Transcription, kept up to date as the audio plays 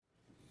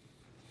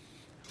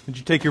Would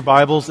you take your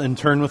Bibles and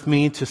turn with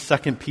me to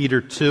 2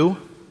 Peter 2?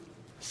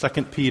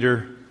 2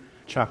 Peter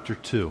chapter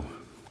 2.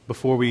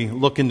 Before we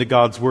look into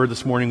God's Word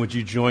this morning, would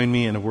you join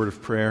me in a word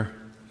of prayer?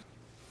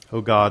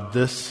 Oh God,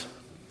 this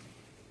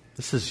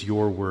is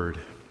your Word.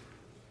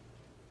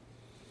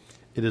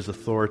 It is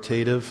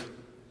authoritative.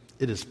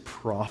 It is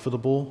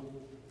profitable.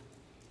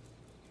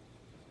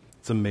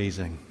 It's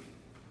amazing.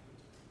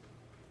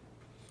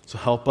 So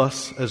help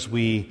us as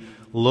we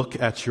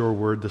look at your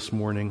Word this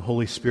morning.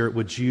 Holy Spirit,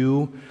 would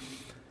you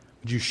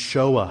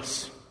show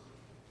us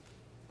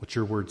what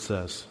your Word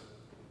says?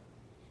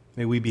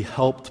 May we be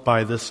helped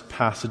by this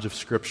passage of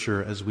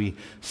Scripture as we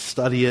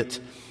study it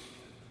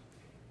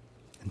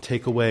and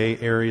take away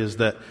areas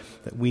that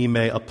we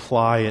may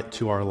apply it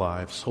to our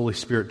lives. Holy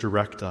Spirit,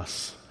 direct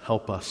us.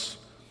 Help us.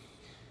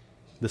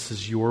 This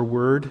is your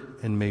Word,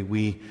 and may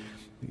we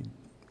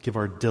give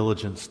our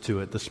diligence to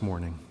it this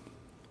morning.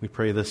 We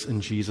pray this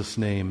in Jesus'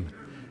 name.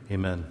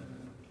 Amen.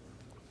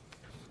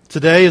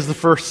 Today is the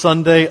first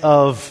Sunday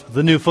of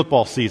the new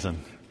football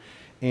season,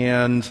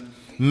 and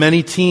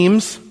many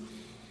teams,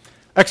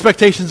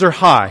 expectations are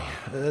high,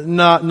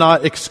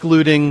 not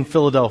excluding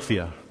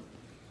Philadelphia.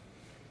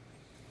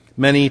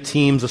 Many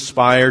teams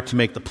aspire to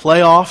make the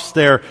playoffs.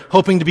 They're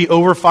hoping to be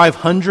over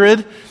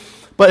 500,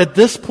 but at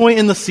this point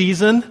in the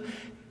season,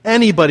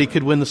 anybody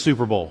could win the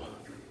Super Bowl.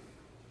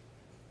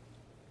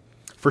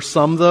 For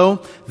some,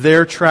 though,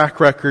 their track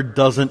record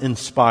doesn't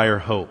inspire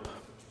hope.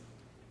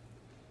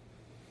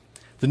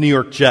 The New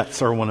York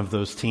Jets are one of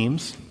those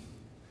teams.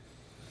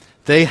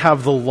 They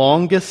have the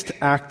longest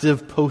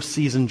active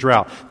postseason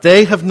drought.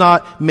 They have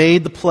not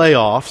made the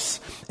playoffs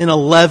in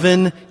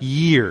 11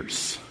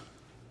 years.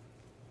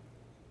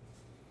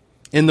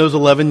 In those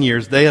 11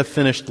 years, they have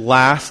finished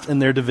last in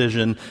their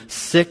division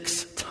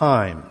 6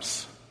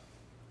 times.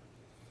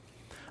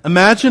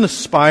 Imagine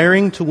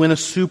aspiring to win a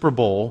Super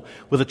Bowl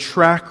with a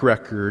track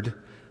record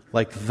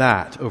like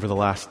that over the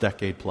last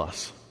decade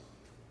plus.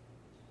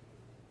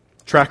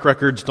 Track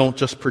records don't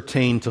just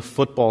pertain to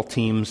football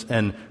teams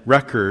and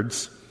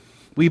records.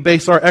 We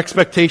base our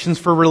expectations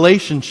for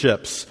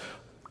relationships,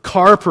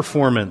 car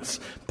performance,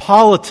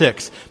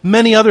 politics,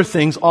 many other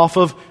things off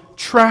of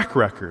track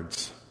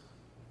records.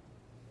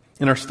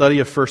 In our study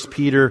of 1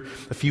 Peter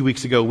a few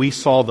weeks ago, we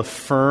saw the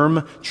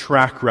firm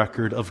track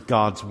record of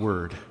God's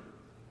Word.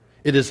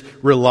 It is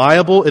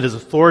reliable, it is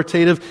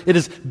authoritative, it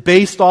is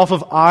based off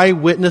of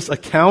eyewitness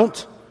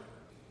account.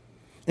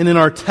 And in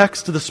our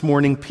text this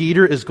morning,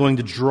 Peter is going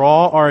to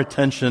draw our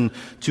attention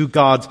to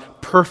God's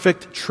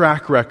perfect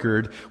track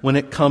record when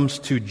it comes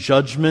to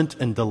judgment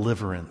and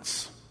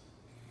deliverance.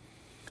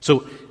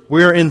 So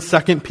we're in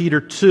 2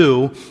 Peter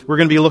 2. We're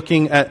going to be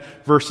looking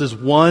at verses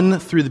 1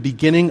 through the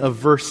beginning of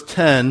verse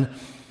 10,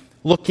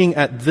 looking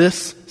at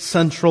this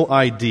central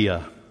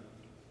idea,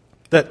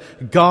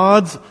 that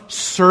God's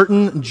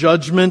certain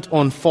judgment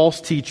on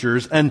false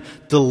teachers and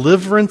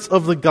deliverance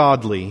of the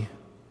godly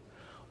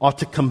ought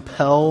to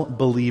compel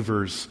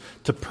believers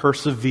to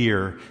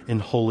persevere in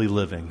holy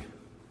living.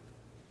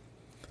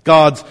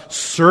 God's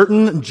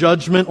certain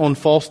judgment on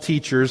false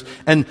teachers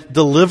and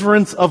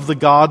deliverance of the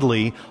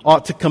godly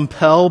ought to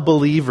compel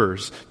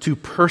believers to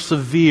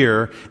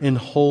persevere in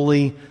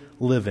holy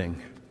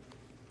living.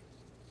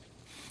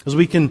 As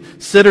we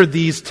consider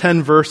these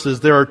 10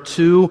 verses, there are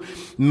 2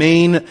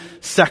 main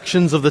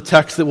sections of the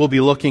text that we'll be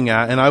looking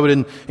at, and I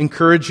would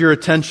encourage your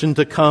attention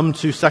to come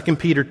to 2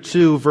 Peter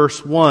 2,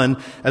 verse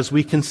 1, as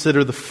we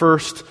consider the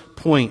first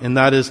point, and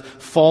that is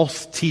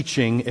false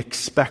teaching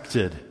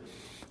expected.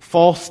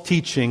 False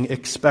teaching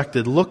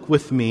expected. Look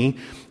with me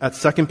at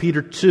 2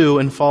 Peter 2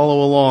 and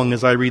follow along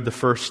as I read the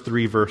first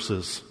 3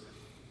 verses.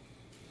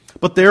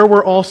 But there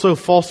were also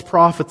false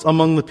prophets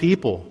among the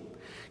people,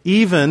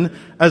 even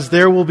as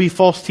there will be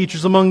false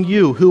teachers among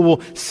you who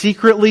will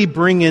secretly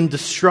bring in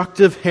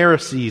destructive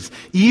heresies,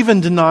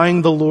 even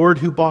denying the Lord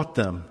who bought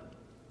them,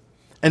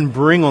 and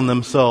bring on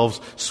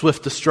themselves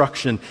swift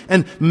destruction.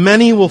 And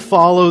many will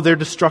follow their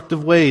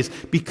destructive ways,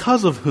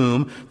 because of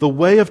whom the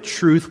way of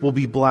truth will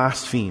be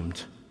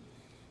blasphemed.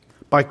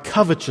 By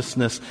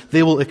covetousness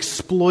they will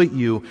exploit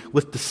you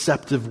with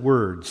deceptive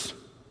words.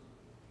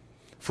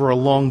 For a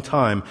long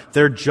time,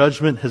 their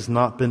judgment has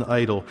not been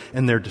idle,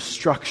 and their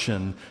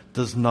destruction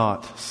does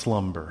not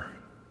slumber.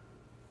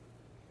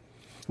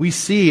 We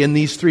see in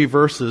these 3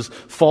 verses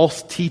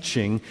false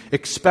teaching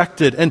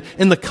expected. And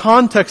in the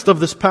context of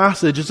this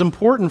passage, it's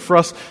important for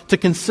us to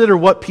consider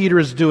what Peter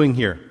is doing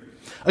here.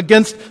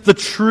 Against the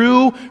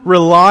true,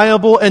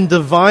 reliable, and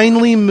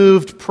divinely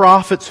moved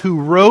prophets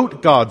who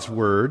wrote God's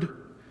Word,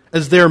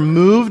 as they're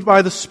moved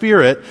by the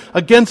Spirit,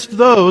 against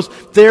those,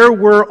 there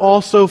were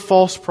also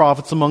false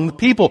prophets among the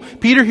people.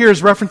 Peter here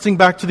is referencing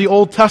back to the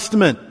Old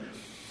Testament.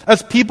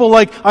 As people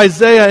like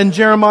Isaiah and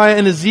Jeremiah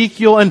and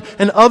Ezekiel and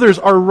others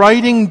are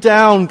writing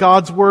down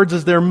God's words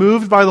as they're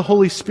moved by the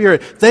Holy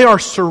Spirit, they are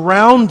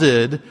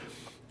surrounded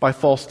by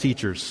false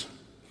teachers.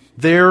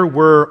 There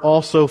were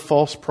also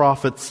false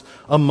prophets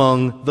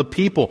among the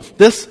people.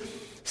 This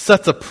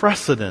sets a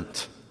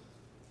precedent.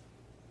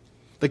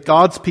 that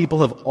God's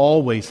people have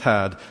always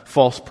had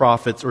false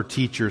prophets or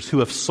teachers who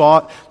have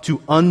sought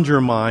to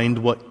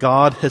undermine what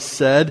God has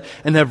said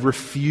and have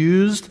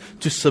refused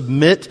to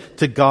submit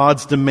to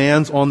God's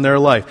demands on their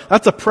life.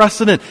 That's a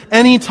precedent.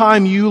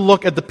 Anytime you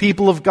look at the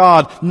people of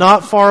God,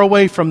 not far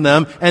away from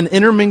them, and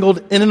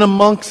intermingled in and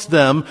amongst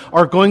them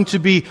are going to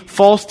be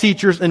false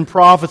teachers and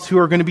prophets who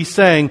are going to be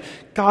saying,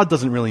 God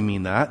doesn't really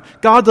mean that.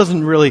 God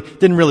didn't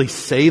really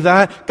say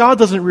that. God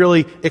doesn't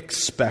really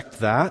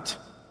expect that.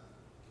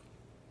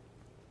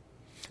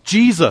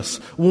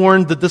 Jesus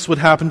warned that this would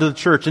happen to the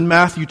church. In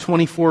Matthew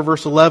 24,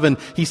 verse 11,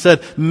 he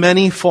said,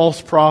 "Many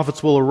false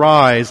prophets will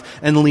arise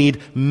and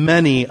lead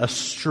many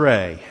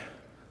astray."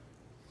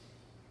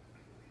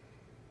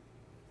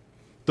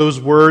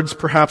 Those words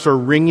perhaps are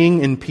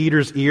ringing in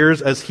Peter's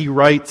ears as he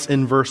writes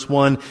in verse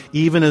 1,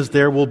 "Even as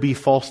there will be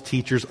false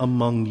teachers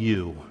among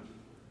you,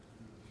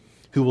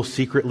 who will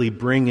secretly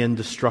bring in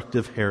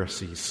destructive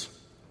heresies."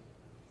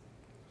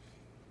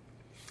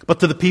 But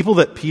to the people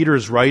that Peter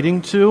is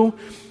writing to,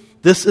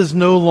 this is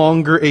no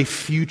longer a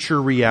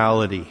future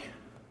reality.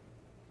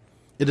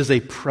 It is a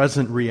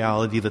present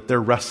reality that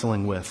they're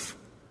wrestling with.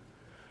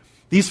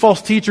 These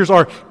false teachers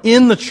are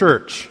in the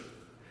church.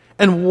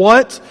 And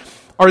what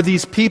are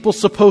these people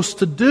supposed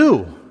to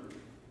do?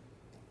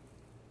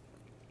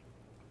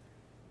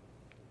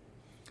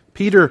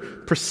 Peter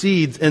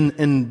proceeds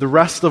in the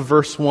rest of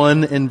verse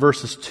 1 and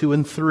verses 2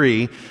 and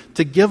 3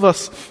 to give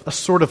us a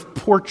sort of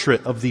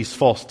portrait of these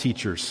false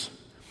teachers.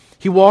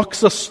 He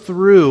walks us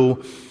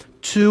through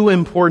two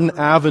important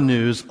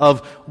avenues of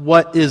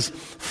what is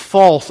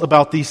false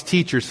about these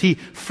teachers. He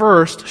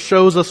first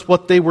shows us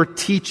what they were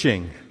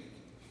teaching.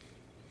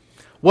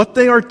 What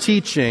they are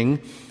teaching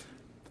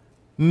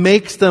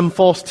makes them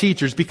false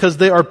teachers because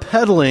they are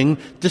peddling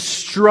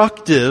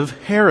destructive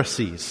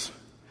heresies.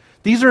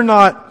 These are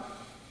not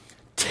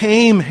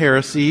tame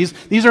heresies.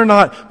 These are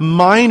not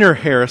minor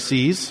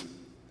heresies.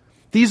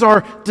 These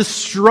are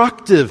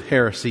destructive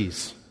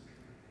heresies.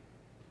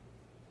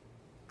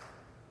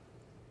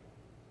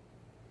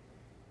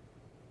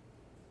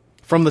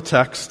 From the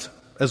text,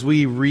 as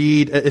we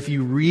read, if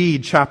you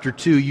read chapter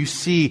 2, you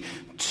see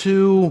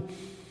two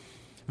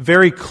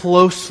very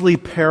closely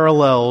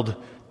paralleled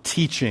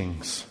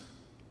teachings.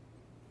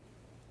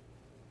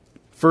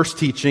 First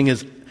teaching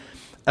is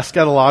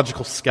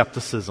eschatological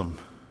skepticism.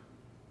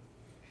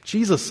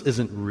 Jesus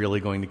isn't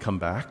really going to come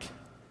back.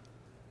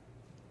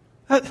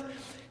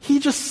 He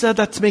just said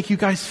that to make you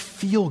guys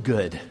feel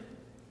good.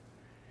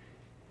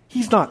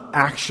 He's not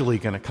actually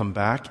going to come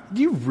back.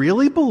 Do you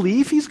really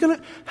believe he's going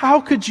to? How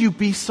could you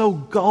be so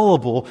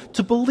gullible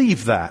to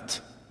believe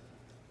that?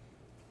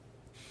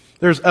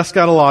 There's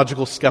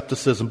eschatological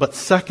skepticism, but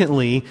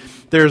secondly,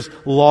 there's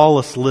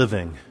lawless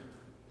living.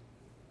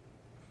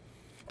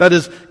 That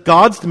is,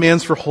 God's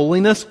demands for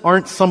holiness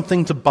aren't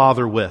something to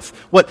bother with.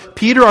 What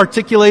Peter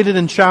articulated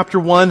in chapter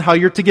 1, how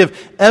you're to give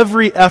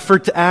every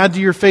effort to add to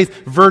your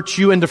faith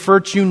virtue, and to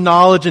virtue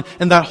knowledge,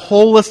 and that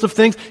whole list of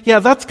things, yeah,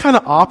 that's kind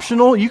of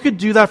optional. You could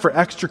do that for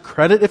extra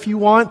credit if you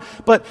want,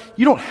 but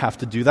you don't have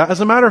to do that. As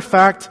a matter of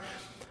fact,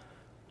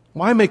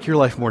 why make your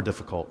life more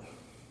difficult?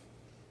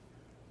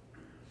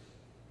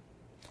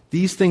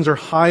 These things are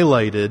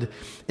highlighted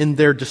in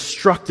their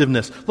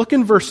destructiveness. Look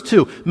in verse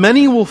 2.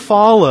 Many will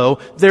follow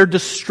their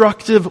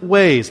destructive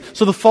ways.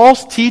 So the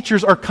false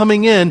teachers are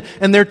coming in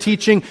and they're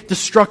teaching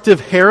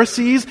destructive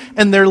heresies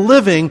and they're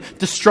living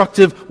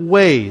destructive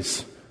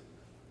ways.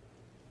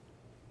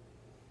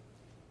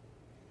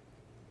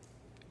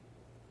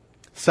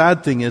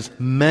 Sad thing is,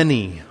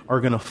 many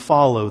are going to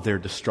follow their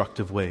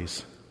destructive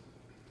ways.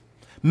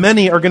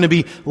 Many are going to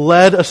be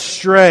led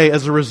astray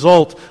as a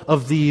result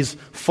of these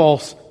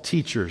false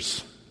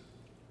teachers.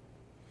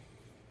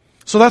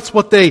 So that's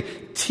what they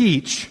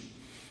teach.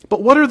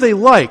 But what are they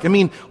like? I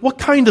mean, what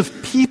kind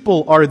of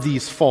people are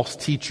these false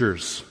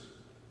teachers?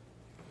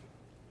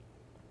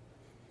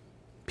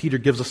 Peter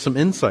gives us some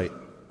insight.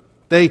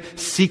 They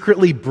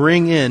secretly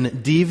bring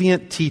in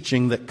deviant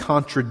teaching that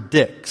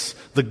contradicts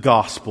the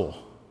gospel.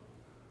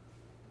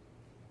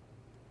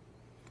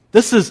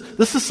 This is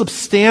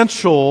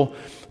substantial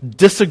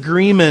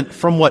disagreement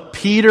from what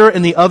Peter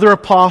and the other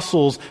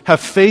apostles have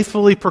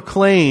faithfully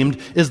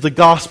proclaimed is the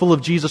gospel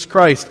of Jesus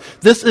Christ.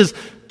 This is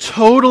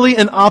totally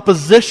in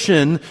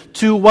opposition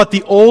to what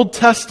the Old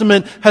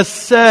Testament has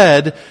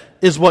said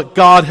is what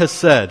God has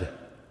said.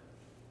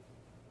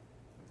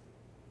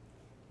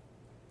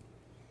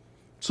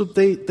 So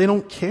they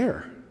don't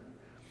care.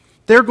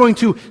 They're going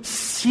to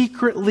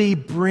secretly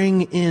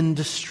bring in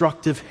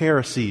destructive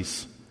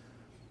heresies.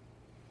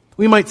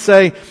 We might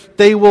say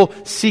they will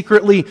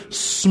secretly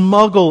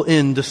smuggle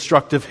in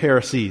destructive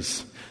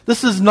heresies.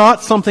 This is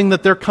not something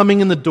that they're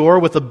coming in the door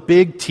with a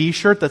big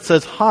t-shirt that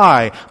says,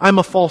 "Hi, I'm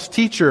a false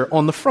teacher,"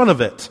 on the front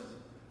of it.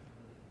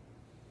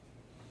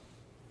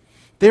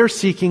 They're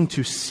seeking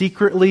to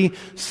secretly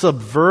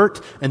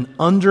subvert and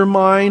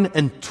undermine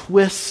and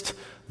twist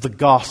the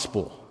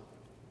gospel.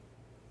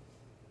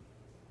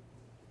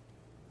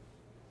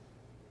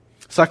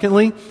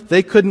 Secondly,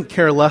 they couldn't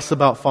care less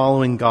about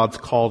following God's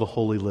call to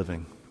holy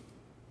living.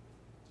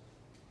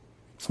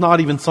 It's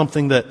not even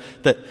something that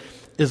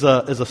is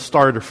a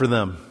starter for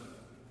them.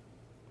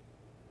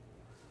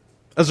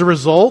 As a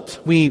result,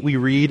 we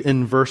read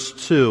in verse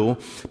 2,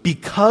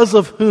 because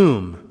of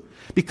whom?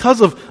 Because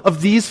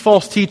of these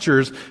false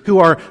teachers who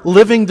are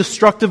living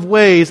destructive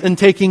ways and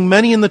taking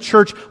many in the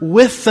church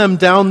with them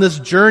down this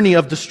journey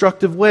of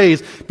destructive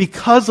ways,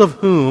 because of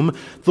whom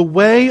the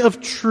way of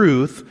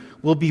truth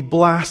will be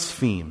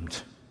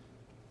blasphemed.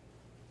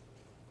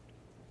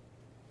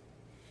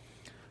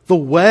 The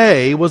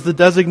way was the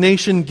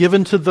designation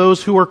given to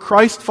those who are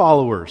Christ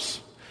followers.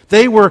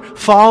 They were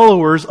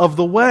followers of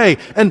the way.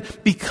 And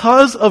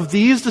because of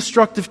these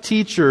destructive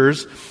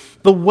teachers,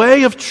 the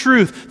way of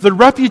truth, the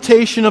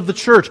reputation of the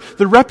church,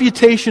 the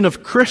reputation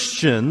of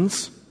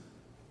Christians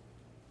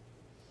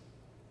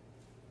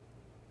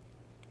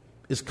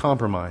is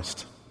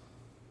compromised.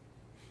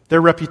 Their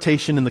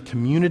reputation in the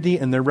community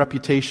and their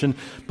reputation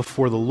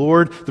before the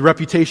Lord, the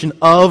reputation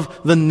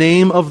of the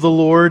name of the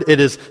Lord, it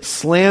is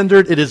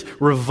slandered, it is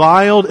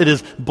reviled, it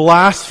is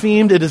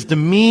blasphemed, it is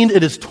demeaned,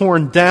 it is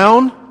torn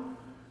down.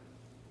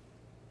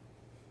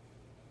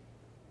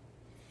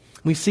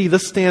 We see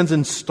this stands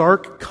in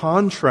stark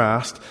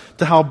contrast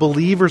to how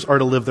believers are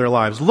to live their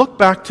lives. Look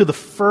back to the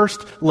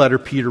first letter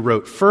Peter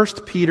wrote, 1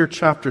 Peter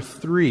chapter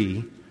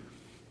 3.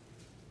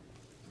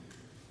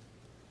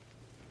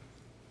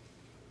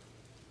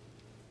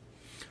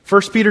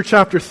 1 Peter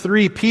chapter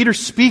 3, Peter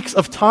speaks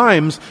of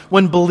times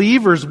when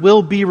believers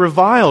will be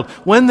reviled,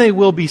 when they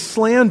will be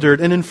slandered.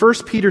 And in 1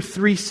 Peter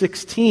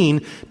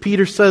 3:16,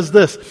 Peter says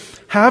this,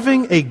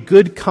 having a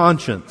good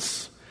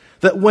conscience,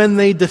 that when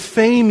they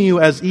defame you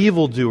as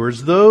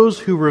evildoers, those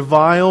who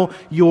revile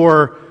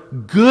your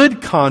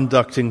good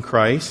conduct in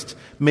Christ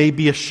may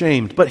be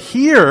ashamed. But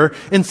here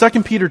in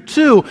 2 Peter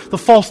 2, the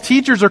false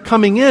teachers are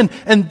coming in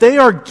and they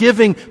are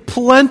giving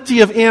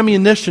plenty of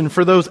ammunition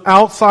for those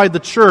outside the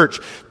church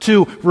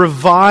to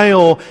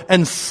revile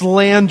and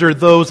slander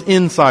those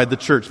inside the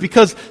church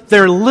because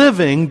their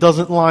living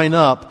doesn't line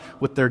up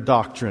with their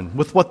doctrine,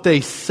 with what they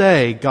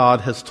say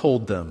God has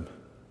told them.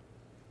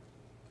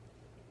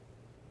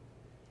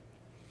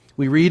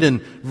 We read in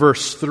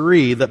verse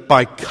 3 that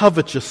by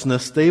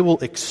covetousness they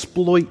will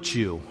exploit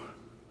you.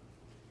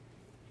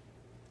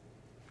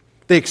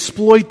 They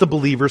exploit the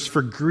believers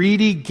for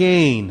greedy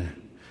gain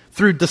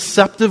through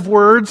deceptive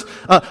words.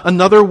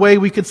 Another way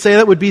we could say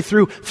that would be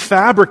through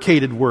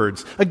fabricated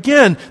words.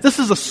 Again, this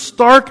is a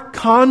stark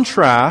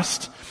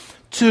contrast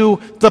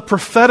to the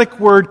prophetic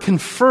word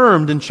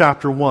confirmed in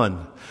chapter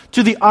 1.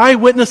 To the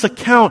eyewitness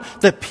account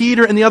that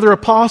Peter and the other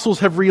apostles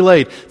have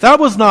relayed.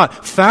 That was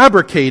not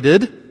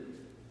fabricated.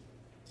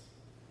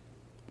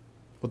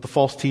 What the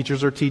false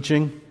teachers are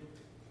teaching,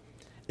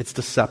 it's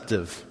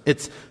deceptive.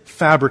 It's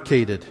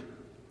fabricated.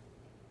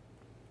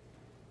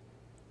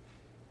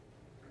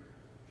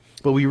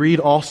 But we read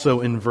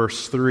also in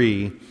verse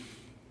 3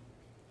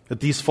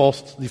 that the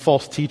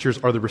false teachers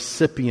are the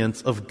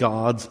recipients of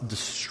God's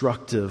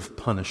destructive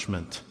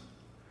punishment.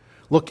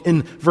 Look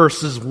in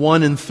verses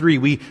 1 and 3.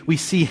 We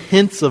see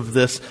hints of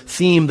this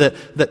theme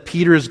that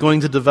Peter is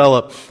going to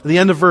develop. At the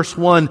end of verse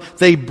 1,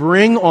 they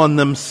bring on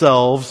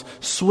themselves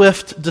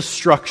swift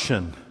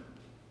destruction.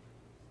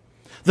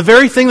 The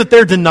very thing that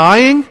they're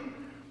denying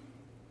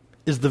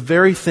is the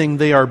very thing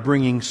they are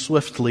bringing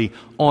swiftly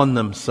on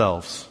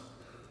themselves.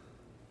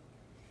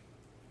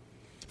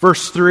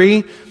 Verse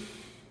 3,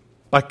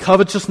 by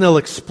covetousness they'll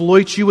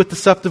exploit you with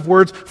deceptive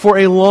words. For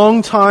a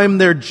long time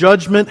their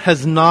judgment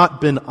has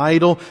not been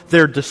idle.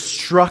 Their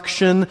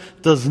destruction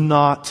does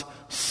not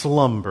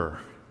slumber.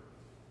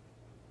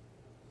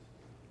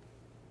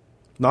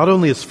 Not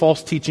only is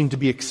false teaching to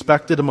be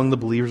expected among the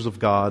believers of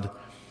God,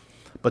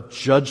 but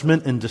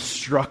judgment and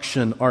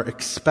destruction are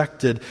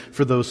expected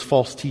for those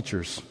false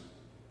teachers.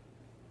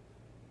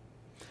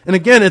 And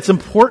again, it's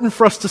important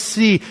for us to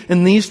see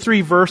in these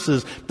 3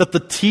 verses that the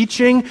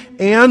teaching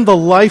and the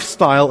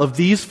lifestyle of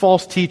these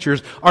false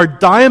teachers are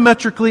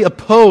diametrically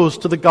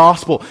opposed to the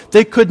gospel.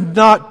 They could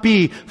not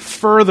be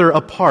further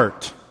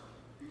apart.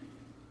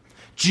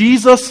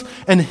 Jesus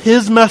and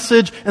His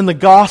message and the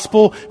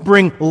gospel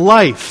bring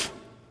life.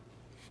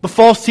 The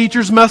false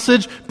teacher's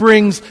message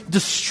brings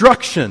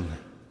destruction.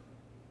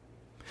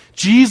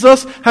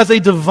 Jesus has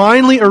a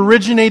divinely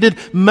originated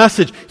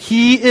message.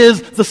 He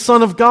is the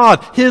Son of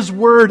God. His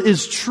word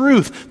is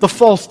truth. The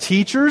false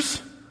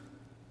teachers,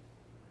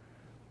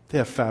 they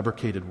have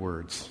fabricated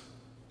words.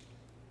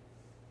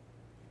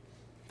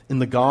 In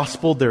the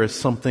gospel, there is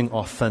something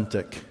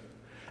authentic.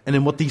 And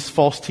in what these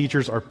false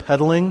teachers are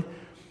peddling,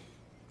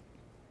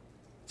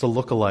 it's a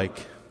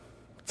look-alike.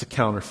 It's a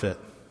counterfeit.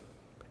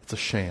 It's a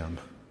sham.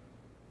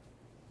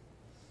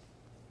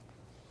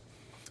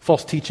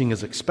 False teaching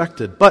is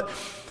expected, but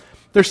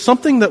there's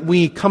something that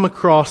we come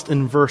across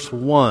in verse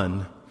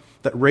 1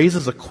 that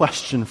raises a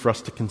question for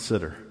us to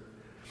consider.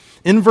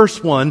 In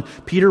verse 1,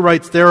 Peter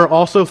writes, there are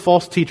also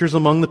false teachers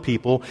among the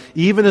people,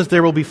 even as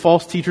there will be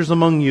false teachers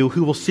among you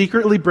who will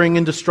secretly bring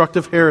in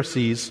destructive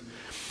heresies,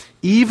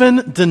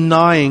 even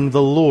denying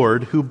the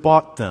Lord who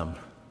bought them.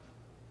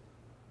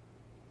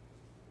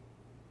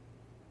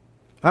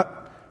 That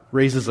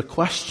raises a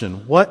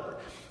question.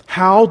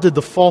 How did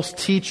the false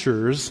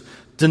teachers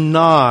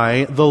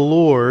deny the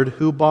Lord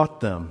who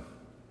bought them?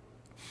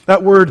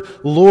 That word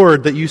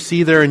Lord that you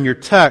see there in your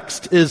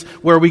text is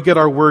where we get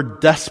our word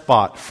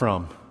despot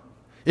from.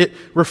 It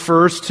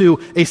refers to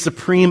a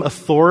supreme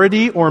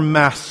authority or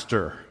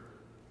master.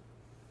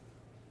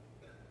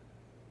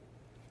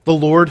 The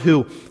Lord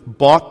who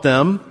bought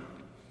them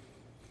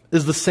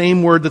is the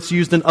same word that's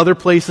used in other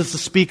places to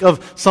speak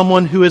of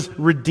someone who is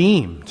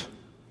redeemed.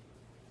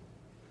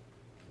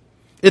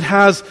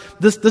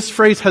 This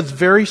phrase has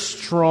very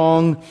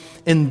strong,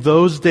 in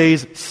those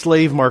days,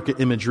 slave market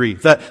imagery.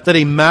 That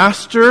a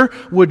master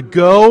would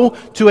go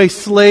to a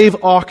slave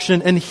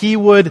auction and he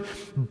would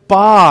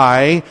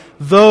buy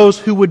those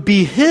who would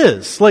be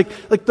his. Like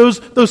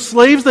those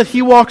slaves that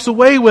he walks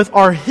away with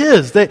are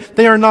his.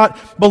 They are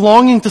not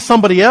belonging to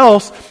somebody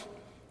else.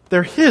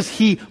 They're his.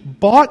 He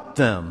bought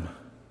them.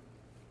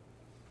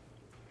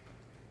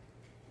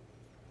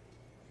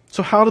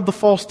 So how did the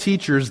false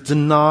teachers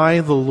deny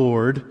the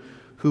Lord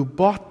who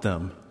bought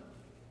them?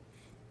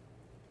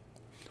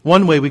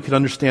 One way we could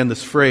understand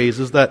this phrase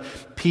is that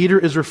Peter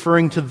is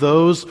referring to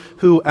those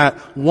who at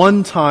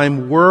one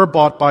time were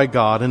bought by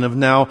God and have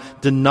now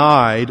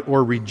denied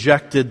or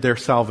rejected their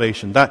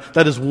salvation.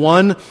 That is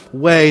one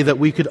way that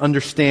we could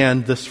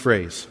understand this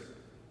phrase.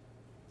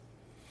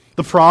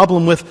 The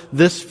problem with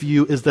this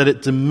view is that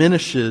it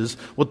diminishes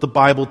what the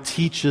Bible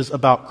teaches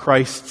about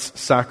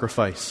Christ's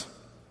sacrifice.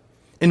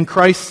 In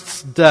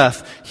Christ's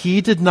death,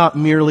 He did not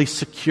merely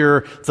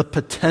secure the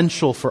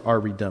potential for our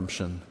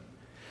redemption.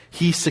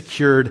 He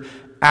secured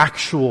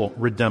actual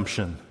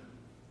redemption.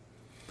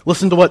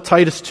 Listen to what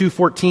Titus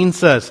 2:14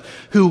 says,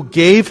 who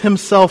gave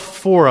Himself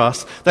for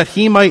us that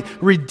He might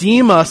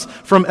redeem us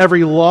from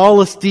every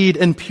lawless deed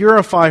and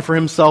purify for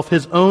Himself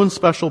His own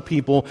special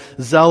people,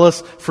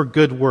 zealous for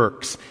good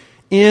works.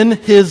 In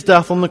His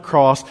death on the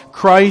cross,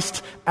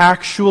 Christ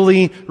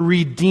actually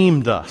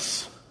redeemed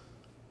us.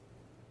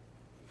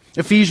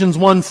 Ephesians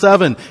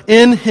 1:7,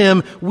 in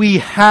Him we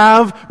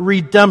have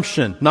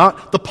redemption,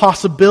 not the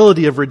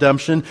possibility of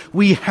redemption.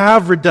 We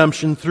have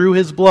redemption through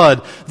His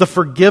blood, the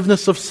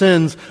forgiveness of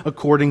sins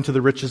according to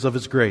the riches of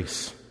His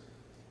grace.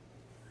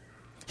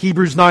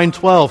 Hebrews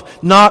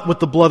 9:12, not with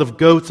the blood of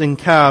goats and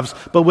calves,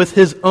 but with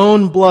His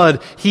own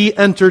blood He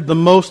entered the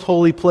most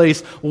holy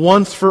place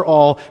once for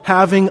all,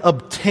 having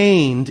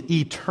obtained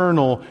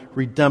eternal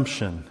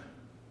redemption.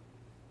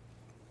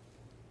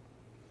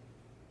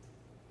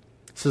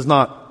 This is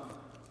not,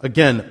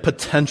 again,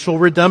 potential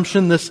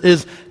redemption. This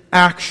is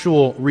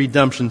actual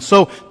redemption.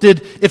 So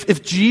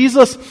if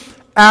Jesus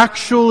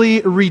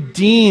actually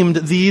redeemed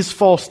these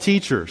false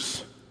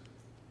teachers,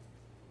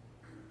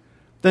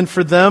 then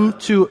for them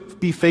to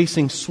be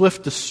facing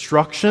swift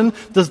destruction,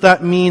 does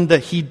that mean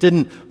that He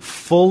didn't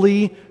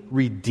fully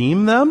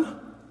redeem them?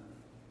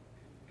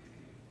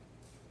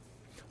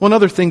 One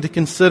other thing to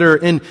consider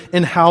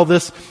in how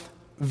this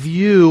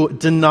view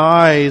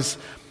denies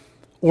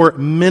or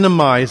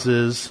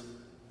minimizes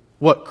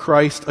what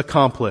Christ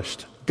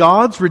accomplished.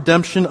 God's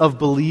redemption of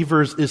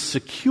believers is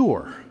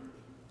secure.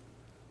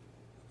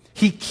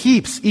 He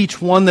keeps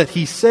each one that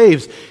He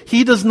saves.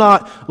 He does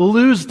not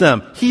lose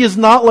them. He is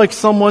not like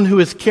someone who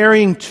is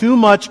carrying too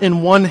much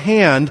in one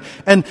hand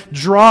and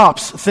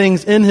drops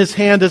things in his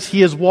hand as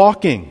he is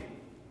walking.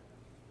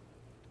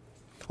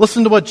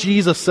 Listen to what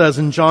Jesus says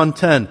in John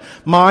 10.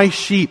 My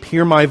sheep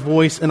hear my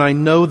voice, and I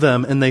know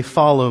them, and they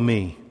follow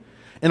me.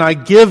 And I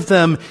give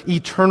them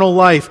eternal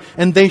life,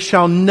 and they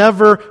shall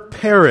never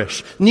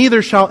perish.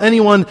 Neither shall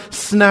anyone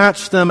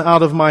snatch them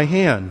out of my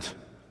hand.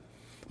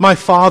 My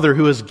Father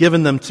who has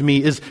given them to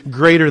me is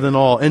greater than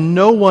all, and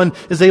no one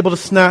is able to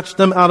snatch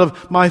them out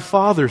of my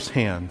Father's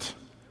hand.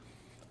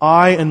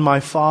 I and my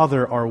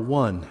Father are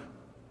one.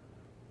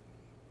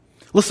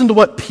 Listen to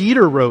what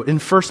Peter wrote in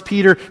 1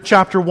 Peter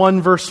chapter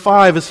 1, verse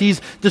 5, as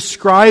he's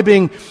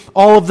describing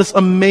all of this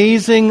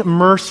amazing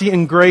mercy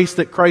and grace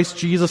that Christ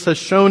Jesus has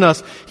shown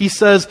us. He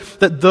says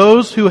that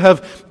those who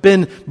have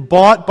been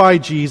bought by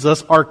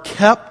Jesus are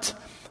kept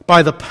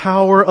by the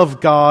power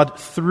of God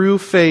through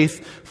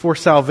faith for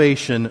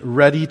salvation,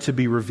 ready to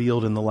be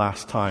revealed in the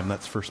last time.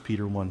 That's 1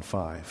 Peter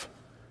 1:5.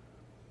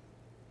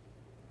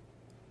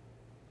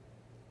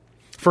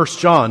 1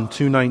 John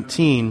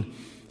 2:19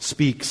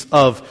 speaks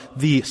of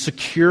the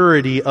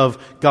security of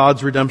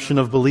God's redemption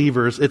of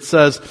believers. It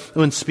says,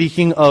 when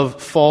speaking of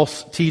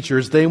false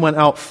teachers, they went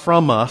out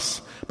from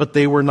us, but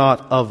they were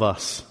not of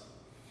us.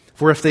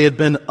 For if they had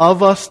been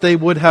of us, they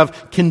would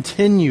have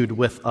continued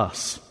with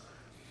us.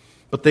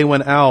 But they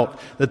went out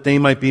that they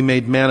might be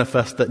made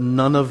manifest that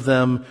none of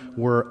them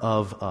were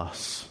of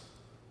us.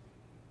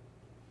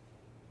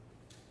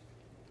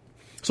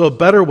 So a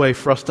better way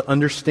for us to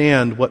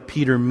understand what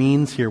Peter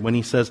means here when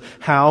he says,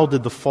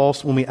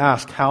 when we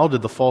ask, how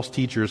did the false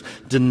teachers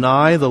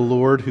deny the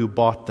Lord who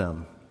bought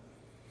them,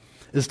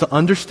 is to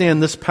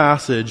understand this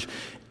passage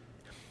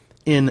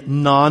in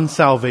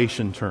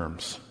non-salvation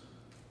terms.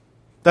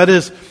 That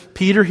is,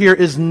 Peter here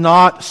is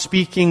not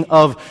speaking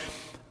of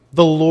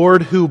the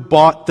Lord who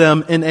bought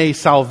them in a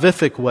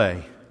salvific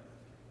way.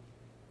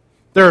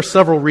 There are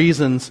several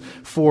reasons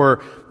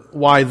for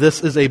why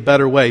this is a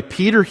better way.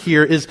 Peter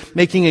here is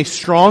making a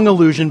strong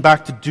allusion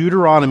back to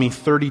Deuteronomy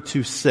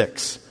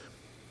 32:6.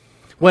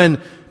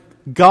 When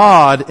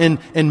God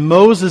and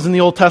Moses in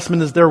the Old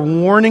Testament, as they're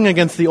warning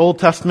against the Old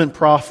Testament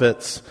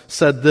prophets,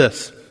 said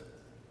this,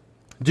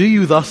 "Do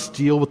you thus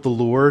deal with the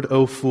Lord,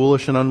 O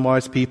foolish and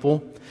unwise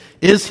people?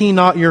 Is he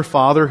not your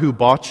father who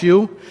bought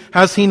you?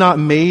 Has he not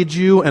made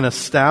you and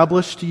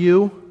established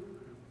you?"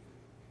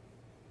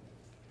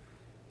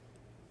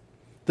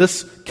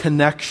 This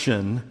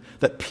connection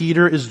that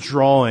Peter is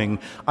drawing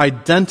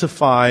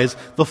identifies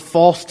the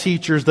false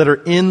teachers that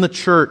are in the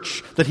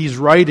church that he's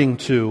writing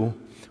to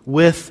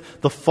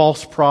with the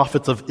false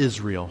prophets of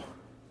Israel.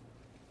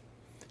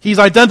 He's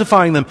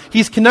identifying them.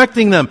 He's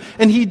connecting them.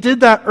 And he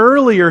did that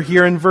earlier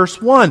here in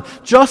verse 1.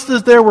 Just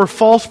as there were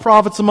false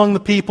prophets among the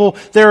people,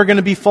 there are going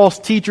to be false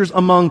teachers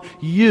among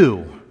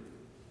you.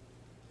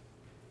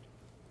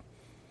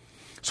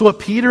 So what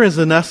Peter is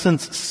in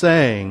essence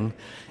saying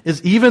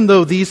is, even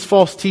though these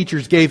false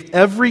teachers gave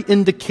every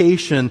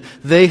indication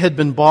they had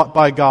been bought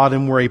by God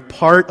and were a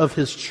part of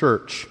His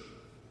church,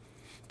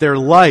 their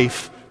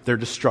life, their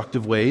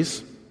destructive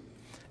ways,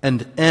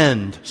 and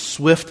end,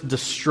 swift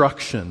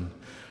destruction,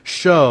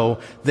 show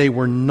they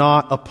were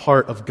not a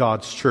part of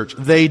God's church.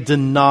 They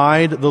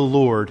denied the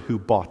Lord who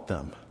bought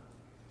them.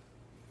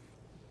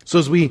 So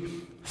as we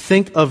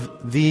think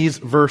of these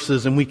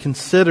verses and we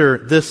consider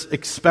this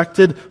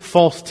expected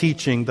false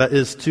teaching that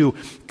is to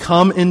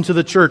come into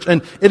the church,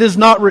 and it is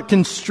not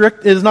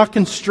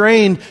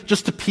constrained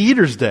just to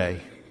Peter's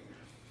day.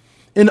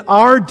 In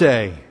our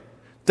day,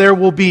 there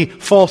will be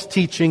false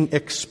teaching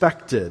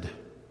expected.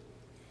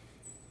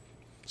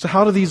 So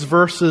how do these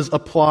verses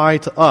apply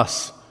to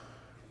us?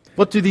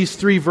 What do these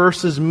three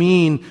verses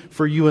mean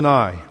for you and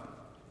I?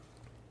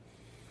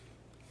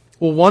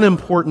 Well, one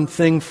important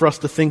thing for us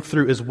to think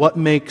through is what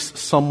makes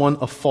someone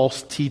a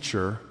false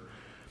teacher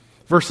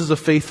versus a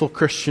faithful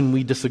Christian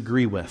we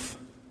disagree with.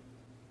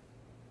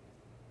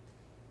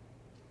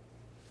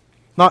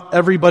 Not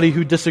everybody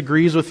who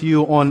disagrees with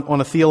you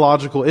on a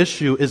theological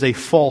issue is a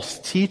false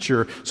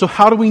teacher. So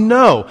how do we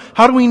know?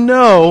 How do we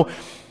know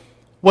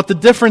what the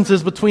difference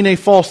is between a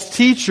false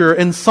teacher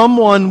and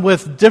someone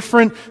with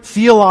different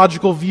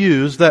theological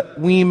views that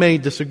we may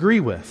disagree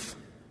with?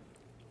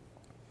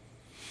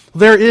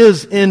 There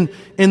is in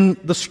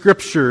the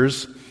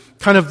Scriptures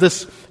kind of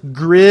this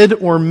grid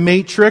or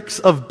matrix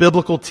of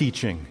biblical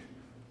teaching.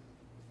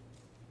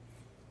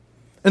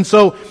 And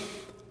so,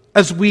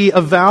 as we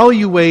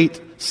evaluate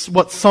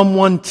what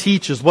someone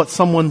teaches, what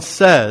someone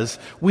says,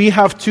 we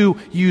have to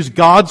use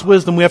God's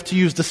wisdom, we have to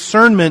use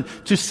discernment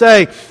to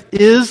say,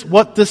 is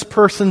what this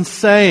person's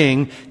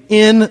saying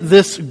in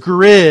this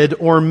grid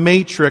or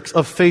matrix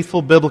of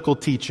faithful biblical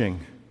teaching?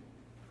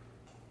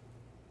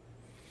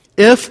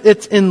 If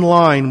it's in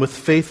line with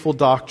faithful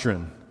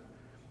doctrine,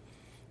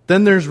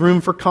 then there's room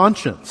for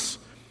conscience.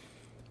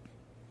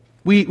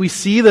 We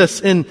see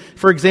this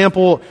for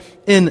example,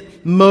 in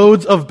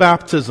modes of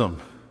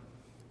baptism.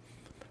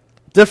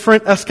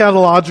 Different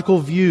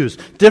eschatological views,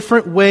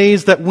 different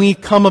ways that we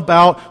come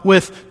about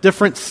with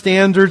different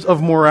standards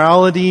of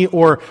morality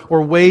or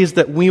ways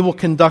that we will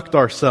conduct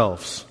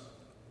ourselves.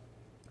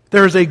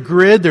 There's a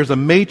grid, there's a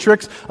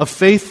matrix of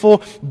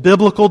faithful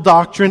biblical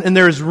doctrine, and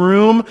there's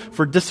room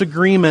for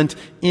disagreement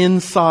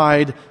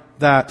inside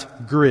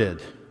that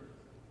grid.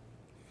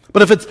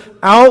 But if it's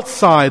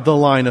outside the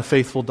line of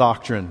faithful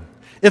doctrine,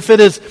 if it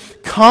is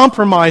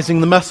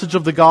compromising the message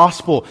of the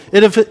gospel,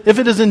 if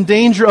it is in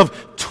danger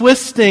of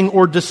twisting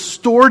or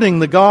distorting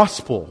the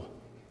gospel,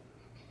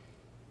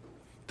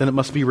 then it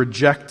must be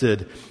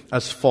rejected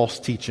as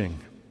false teaching.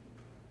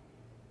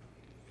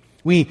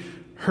 We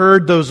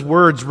heard those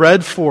words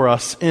read for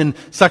us in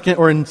 2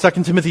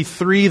 Timothy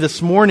 3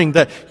 this morning,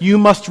 that you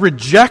must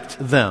reject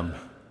them.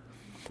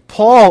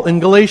 Paul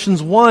in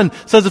Galatians 1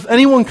 says, if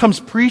anyone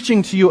comes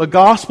preaching to you a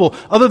gospel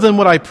other than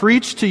what I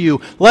preach to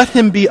you, let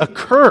him be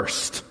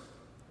accursed.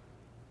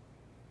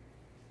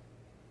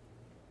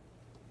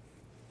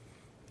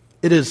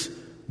 It is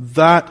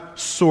that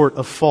sort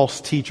of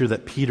false teacher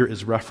that Peter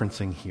is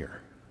referencing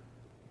here.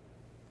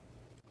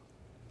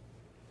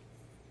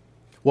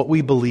 What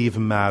we believe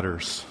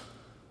matters.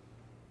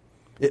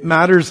 It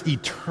matters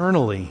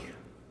eternally.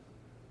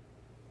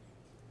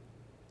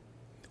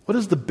 What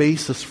is the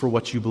basis for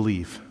what you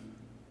believe?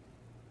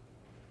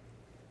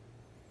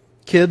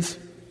 Kids,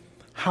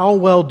 how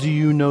well do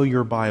you know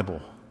your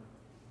Bible?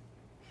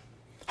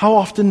 How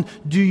often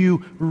do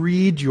you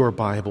read your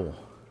Bible?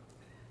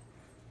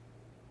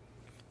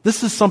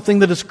 This is something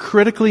that is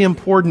critically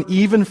important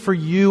even for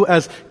you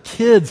as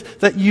kids,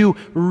 that you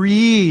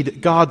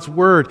read God's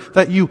Word,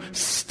 that you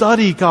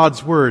study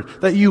God's Word,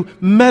 that you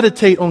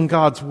meditate on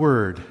God's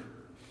Word.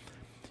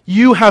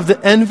 You have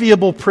the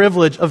enviable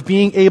privilege of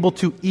being able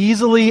to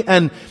easily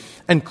and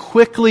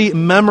quickly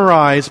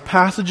memorize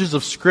passages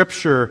of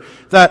Scripture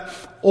that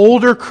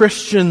older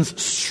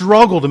Christians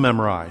struggle to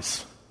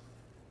memorize.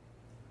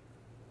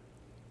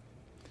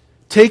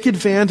 Take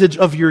advantage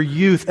of your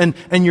youth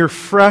and your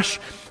fresh,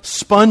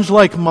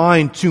 sponge-like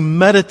mind to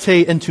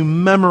meditate and to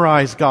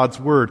memorize God's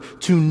Word,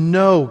 to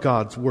know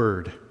God's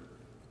Word.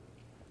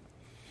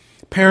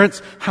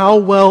 Parents, how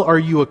well are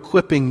you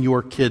equipping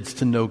your kids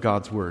to know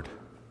God's Word?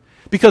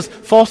 Because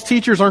false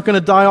teachers aren't going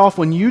to die off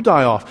when you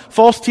die off.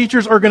 False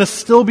teachers are going to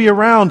still be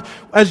around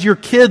as your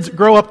kids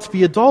grow up to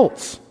be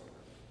adults.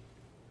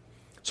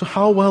 So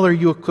how well are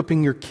you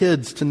equipping your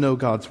kids to know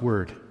God's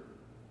Word?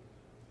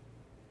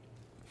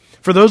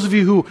 For those of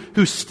you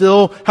who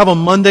still have a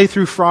Monday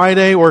through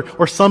Friday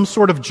or some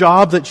sort of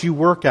job that you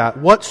work at,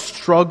 what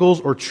struggles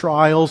or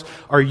trials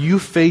are you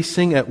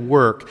facing at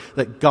work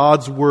that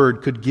God's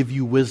Word could give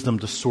you wisdom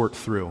to sort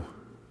through?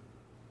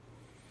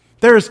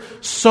 There's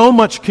so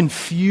much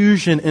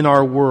confusion in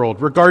our world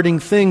regarding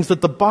things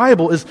that the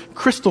Bible is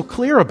crystal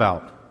clear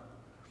about.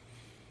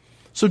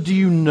 So do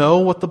you know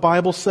what the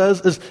Bible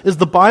says? Is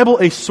the Bible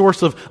a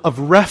source of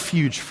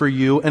refuge for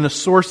you and a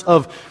source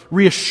of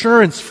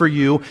reassurance for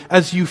you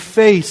as you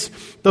face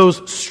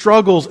those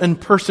struggles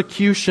and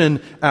persecution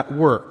at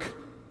work?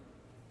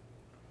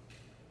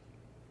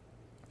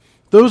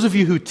 Those of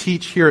you who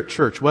teach here at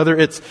church, whether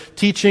it's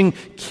teaching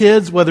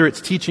kids, whether it's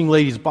teaching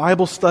ladies'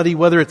 Bible study,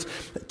 whether it's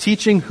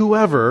teaching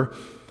whoever,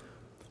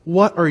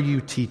 what are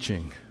you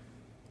teaching?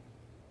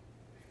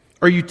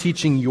 Are you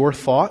teaching your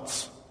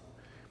thoughts?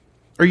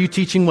 Are you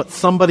teaching what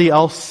somebody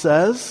else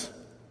says?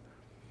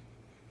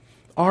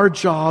 Our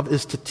job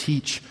is to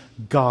teach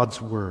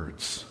God's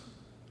words.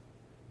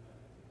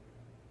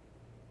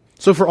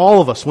 So for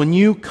all of us, when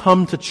you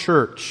come to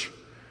church,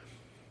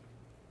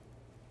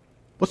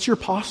 what's your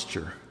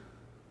posture?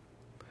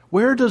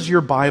 Where does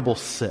your Bible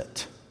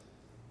sit?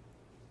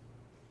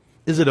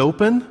 Is it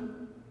open?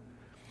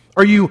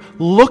 Are you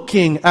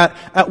looking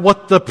at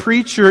what the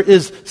preacher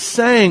is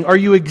saying? Are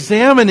you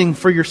examining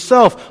for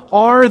yourself?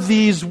 Are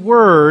these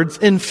words,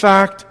 in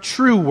fact,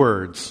 true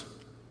words?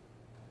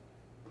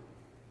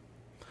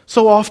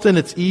 So often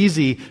it's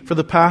easy for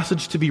the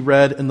passage to be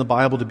read and the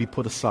Bible to be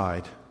put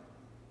aside.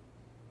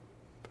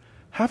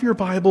 Have your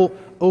Bible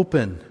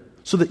open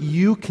so that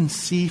you can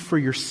see for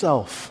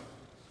yourself.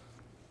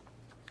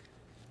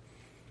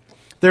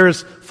 There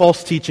is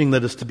false teaching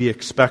that is to be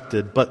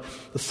expected, but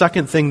the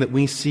second thing that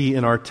we see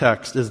in our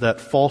text is that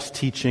false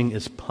teaching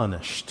is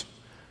punished.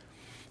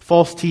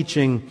 False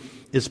teaching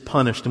is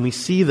punished, and we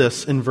see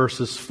this in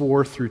verses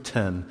 4 through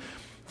 10.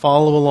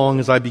 Follow along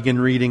as I begin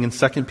reading in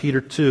 2 Peter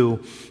 2,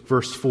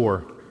 verse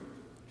 4.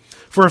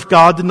 For if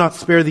God did not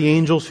spare the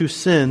angels who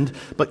sinned,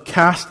 but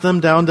cast them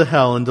down to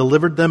hell and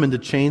delivered them into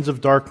chains of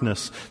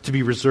darkness to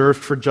be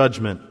reserved for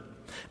judgment,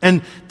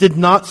 and did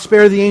not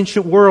spare the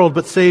ancient world,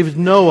 but saved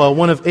Noah,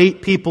 one of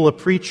 8 people, a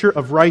preacher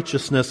of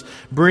righteousness,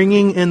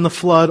 bringing in the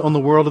flood on the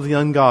world of the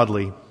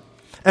ungodly,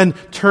 and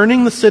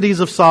turning the cities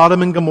of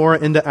Sodom and Gomorrah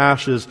into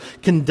ashes,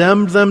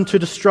 condemned them to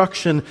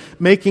destruction,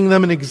 making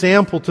them an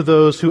example to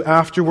those who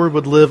afterward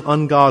would live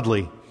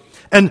ungodly,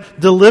 and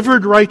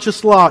delivered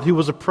righteous Lot, who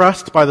was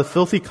oppressed by the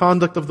filthy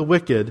conduct of the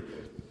wicked.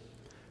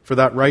 For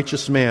that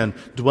righteous man,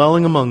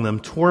 dwelling among them,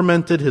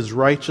 tormented his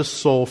righteous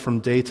soul from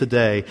day to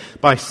day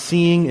by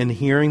seeing and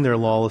hearing their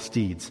lawless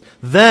deeds.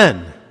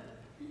 Then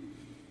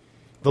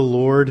the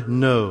Lord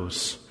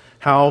knows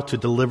how to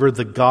deliver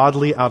the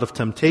godly out of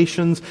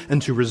temptations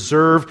and to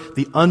reserve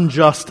the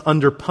unjust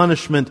under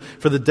punishment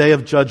for the day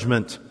of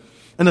judgment,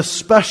 and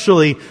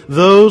especially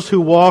those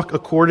who walk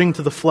according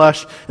to the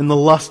flesh in the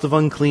lust of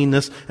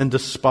uncleanness and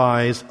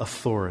despise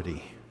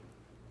authority.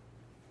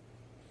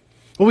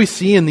 What we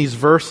see in these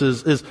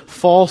verses is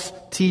false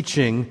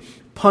teaching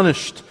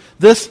punished.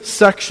 This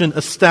section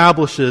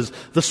establishes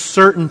the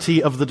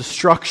certainty of the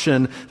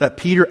destruction that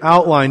Peter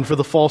outlined for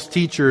the false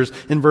teachers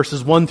in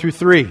verses 1 through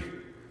 3.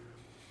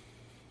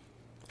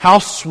 How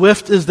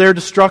swift is their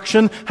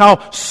destruction?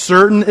 How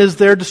certain is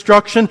their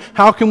destruction?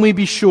 How can we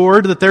be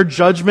sure that their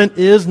judgment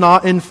is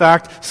not, in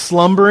fact,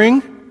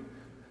 slumbering?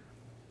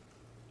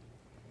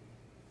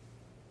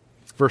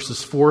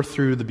 Verses 4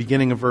 through the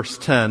beginning of verse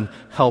 10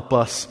 help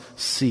us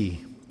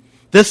see.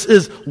 This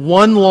is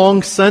one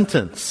long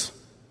sentence,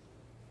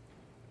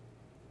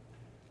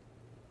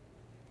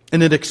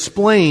 and it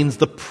explains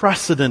the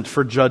precedent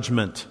for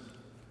judgment.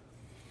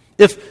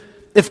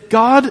 If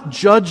God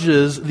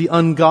judges the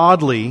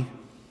ungodly,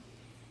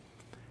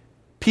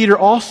 Peter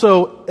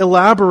also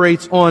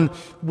elaborates on,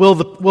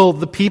 will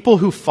the people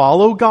who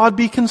follow God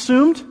be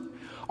consumed?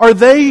 Are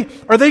they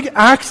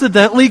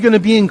accidentally going to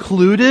be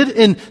included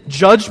in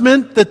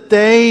judgment that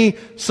they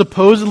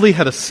supposedly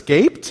had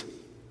escaped?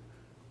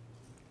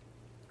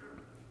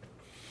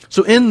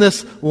 So in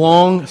this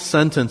long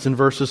sentence in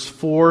verses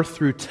 4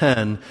 through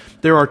 10,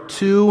 there are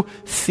 2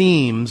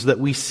 themes that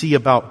we see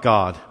about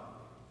God.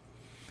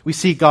 We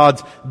see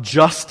God's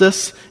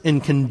justice in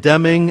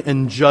condemning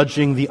and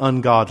judging the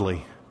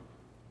ungodly.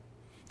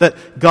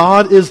 That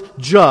God is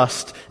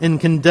just in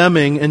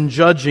condemning and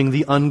judging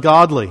the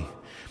ungodly.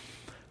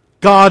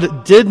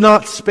 God did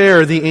not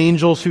spare the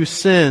angels who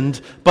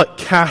sinned, but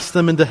cast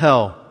them into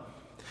hell.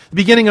 The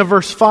beginning of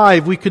verse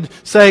 5, we could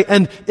say,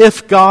 and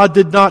if God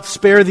did not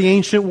spare the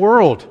ancient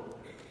world,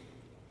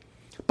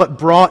 but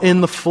brought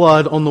in the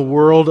flood on the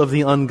world of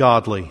the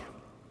ungodly.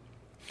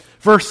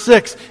 Verse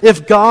 6,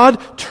 if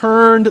God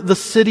turned the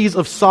cities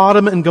of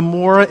Sodom and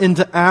Gomorrah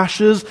into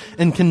ashes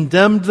and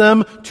condemned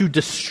them to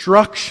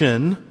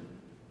destruction,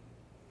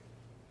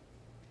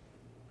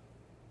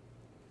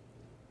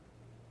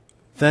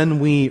 then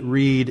we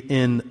read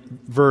in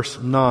verse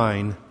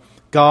 9,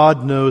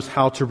 God knows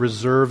how to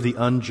reserve the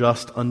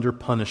unjust under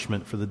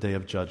punishment for the day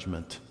of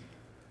judgment.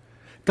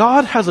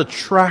 God has a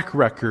track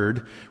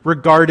record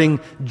regarding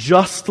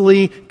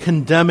justly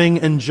condemning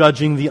and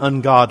judging the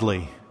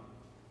ungodly.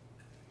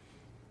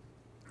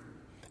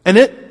 And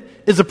it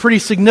is a pretty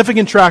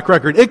significant track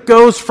record. It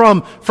goes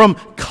from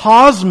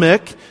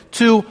cosmic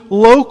to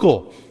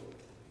local.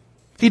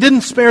 He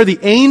didn't spare the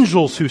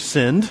angels who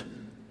sinned.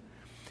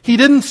 He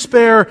didn't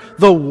spare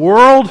the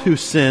world who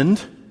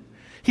sinned.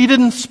 He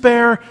didn't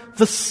spare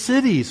the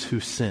cities who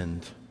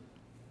sinned.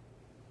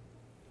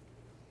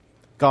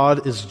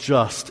 God is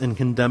just in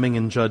condemning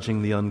and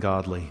judging the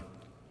ungodly.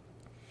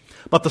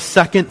 But the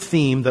second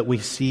theme that we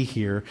see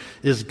here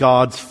is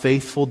God's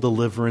faithful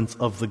deliverance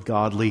of the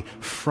godly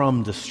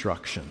from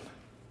destruction.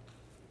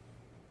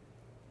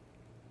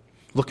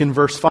 Look in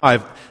verse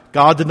 5.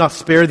 God did not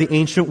spare the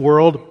ancient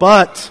world,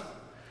 but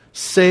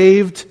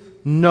saved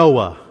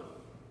Noah,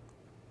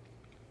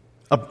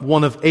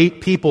 one of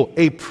 8 people,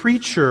 a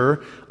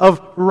preacher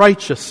of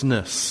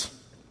righteousness.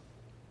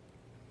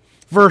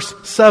 Verse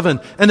 7,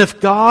 and if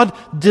God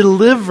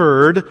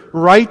delivered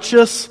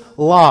righteous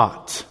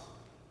Lot.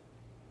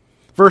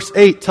 Verse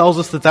 8 tells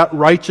us that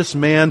righteous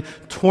man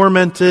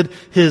tormented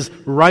his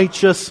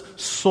righteous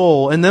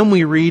soul. And then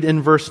we read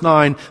in verse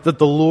 9 that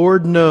the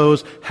Lord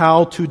knows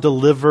how to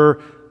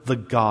deliver the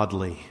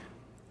godly.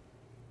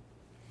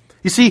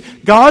 You see,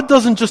 God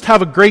doesn't just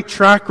have a great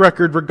track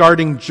record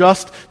regarding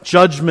just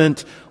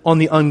judgment on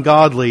the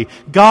ungodly.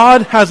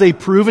 God has a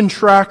proven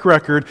track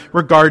record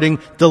regarding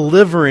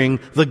delivering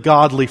the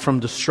godly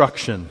from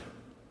destruction.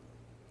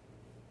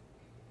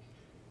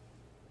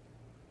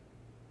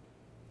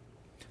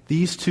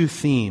 These two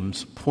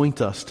themes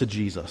point us to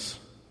Jesus.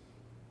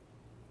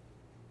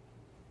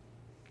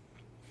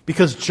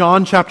 Because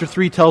John chapter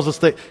 3 tells us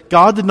that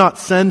God did not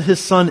send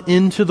His Son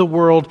into the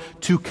world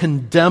to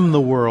condemn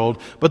the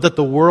world, but that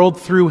the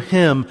world through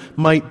Him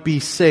might be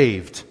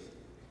saved.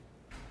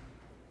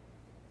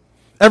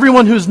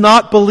 Everyone who's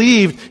not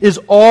believed is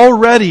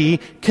already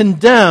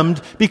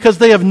condemned because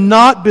they have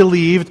not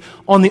believed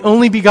on the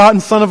only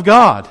begotten Son of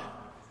God.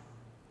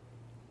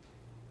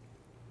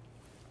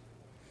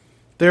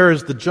 There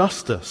is the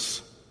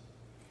justice.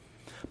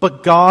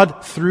 But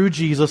God, through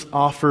Jesus,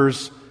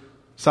 offers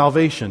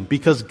salvation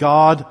because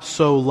God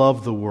so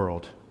loved the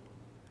world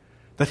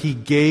that He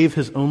gave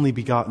His only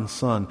begotten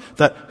Son,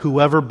 that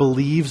whoever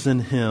believes in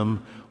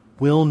Him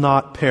will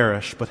not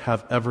perish but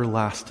have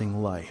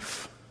everlasting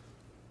life.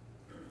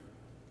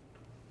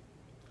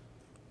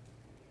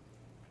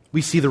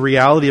 We see the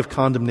reality of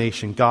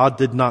condemnation. God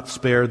did not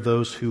spare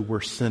those who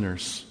were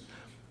sinners.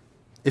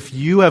 If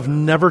you have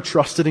never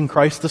trusted in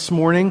Christ this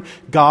morning,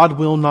 God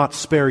will not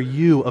spare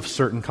you of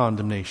certain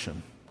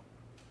condemnation.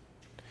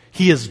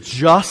 He is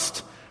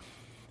just,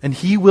 and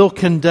He will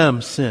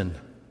condemn sin.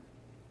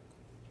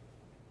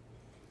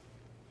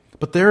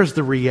 But there is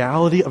the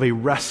reality of a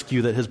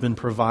rescue that has been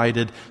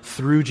provided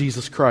through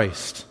Jesus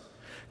Christ.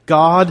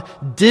 God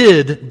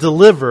did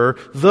deliver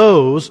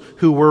those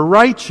who were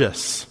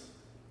righteous.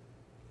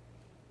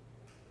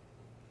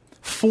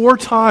 4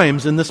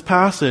 times in this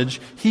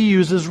passage, He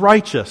uses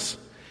righteous.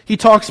 He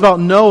talks about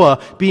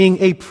Noah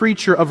being a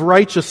preacher of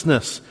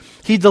righteousness.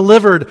 He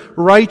delivered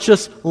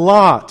righteous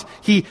Lot.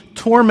 He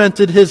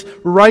tormented his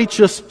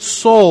righteous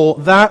soul.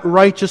 That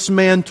righteous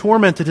man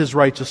tormented his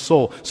righteous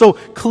soul. So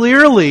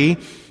clearly,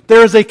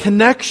 there is a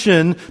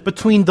connection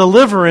between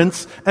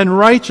deliverance and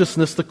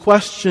righteousness. The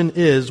question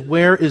is,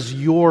 where is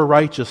your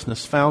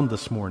righteousness found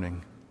this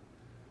morning?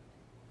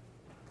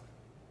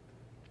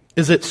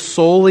 Is it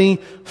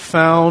solely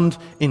found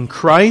in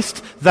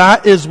Christ?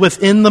 That is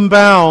within the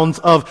bounds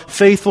of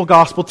faithful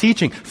gospel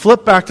teaching.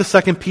 Flip back to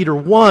 2 Peter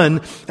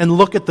 1 and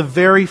look at the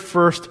very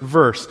first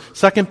verse.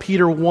 2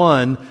 Peter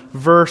 1,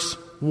 verse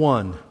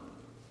 1.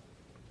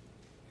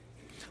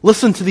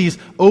 Listen to these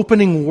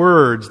opening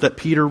words that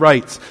Peter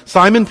writes.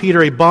 Simon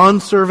Peter, a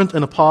bondservant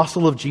and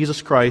apostle of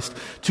Jesus Christ,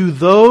 to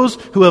those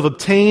who have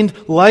obtained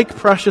like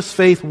precious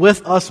faith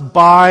with us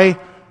by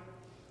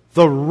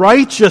the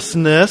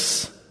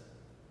righteousness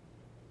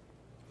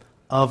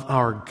of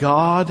our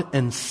God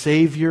and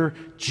Savior,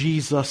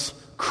 Jesus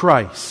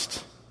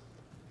Christ.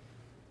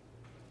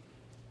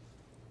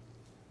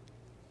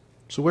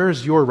 So where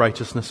is your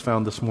righteousness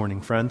found this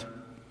morning, friend?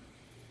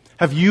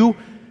 Have you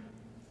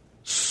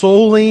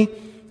solely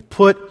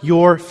put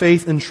your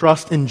faith and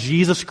trust in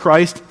Jesus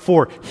Christ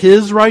for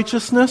His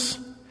righteousness?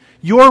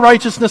 Your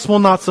righteousness will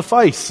not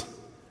suffice.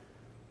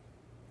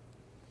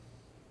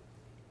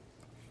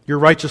 Your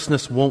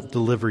righteousness won't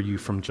deliver you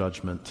from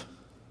judgment.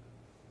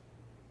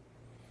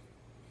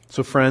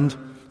 So friend,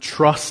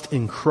 trust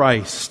in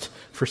Christ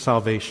for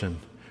salvation.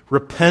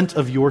 Repent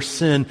of your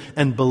sin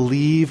and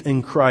believe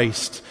in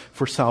Christ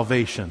for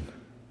salvation.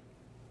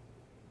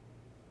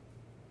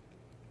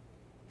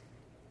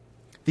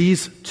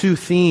 These two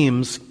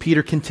themes,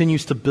 Peter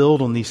continues to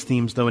build on these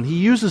themes, though, and he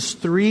uses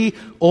 3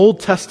 Old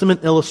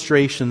Testament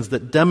illustrations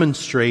that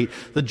demonstrate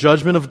the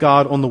judgment of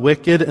God on the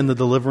wicked and the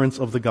deliverance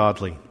of the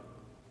godly.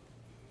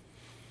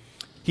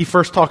 He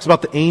first talks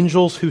about the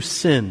angels who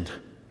sinned.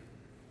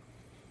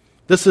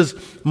 This is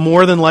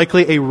more than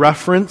likely a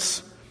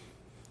reference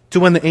to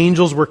when the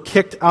angels were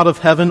kicked out of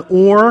heaven,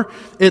 or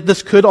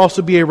this could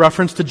also be a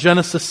reference to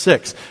Genesis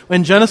 6.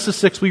 In Genesis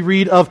 6, we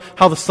read of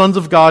how the sons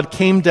of God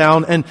came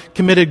down and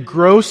committed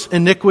gross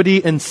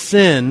iniquity and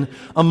sin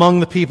among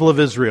the people of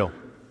Israel.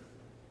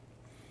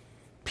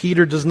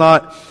 Peter does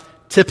not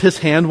tip his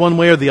hand one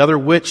way or the other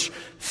which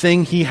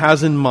thing he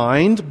has in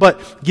mind,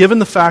 but given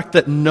the fact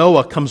that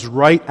Noah comes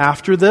right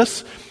after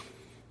this,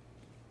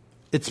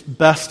 it's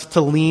best to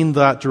lean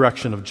that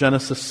direction of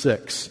Genesis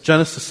 6.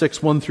 Genesis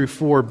 6, 1 through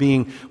 4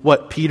 being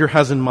what Peter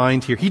has in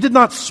mind here. He did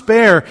not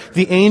spare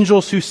the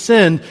angels who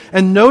sinned,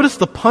 and notice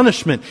the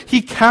punishment.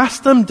 He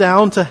cast them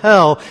down to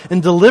hell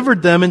and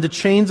delivered them into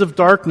chains of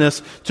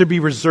darkness to be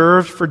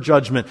reserved for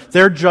judgment.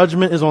 Their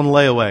judgment is on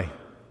layaway.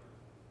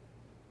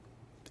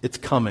 It's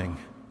coming.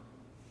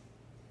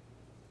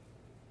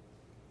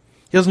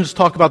 He doesn't just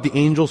talk about the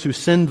angels who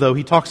sinned, though.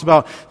 He talks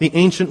about the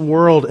ancient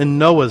world in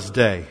Noah's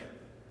day.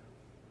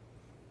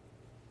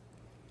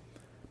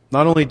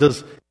 Not only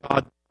does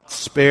God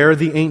spare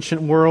the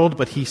ancient world,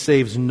 but he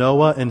saves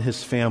Noah and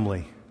his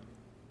family.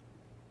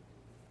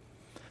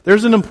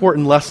 There's an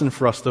important lesson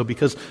for us, though,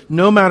 because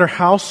no matter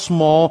how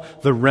small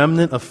the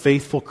remnant of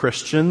faithful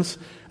Christians,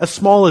 as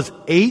small as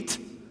 8,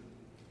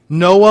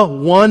 Noah,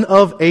 1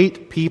 of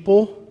 8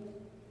 people,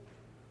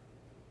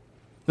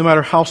 no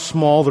matter how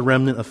small the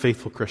remnant of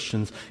faithful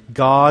Christians,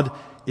 God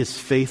is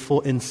faithful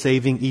in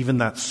saving even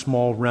that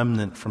small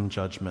remnant from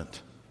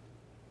judgment.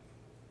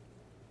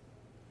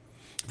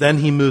 Then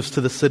he moves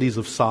to the cities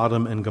of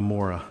Sodom and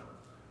Gomorrah.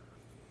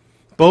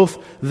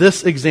 Both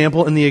this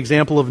example and the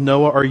example of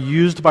Noah are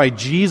used by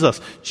Jesus.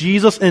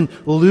 Jesus in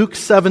Luke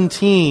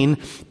 17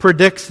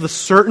 predicts the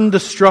certain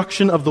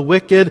destruction of the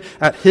wicked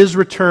at his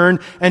return,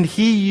 and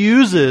he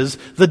uses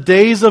the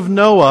days of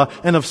Noah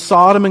and of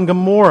Sodom and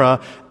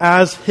Gomorrah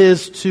as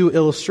his 2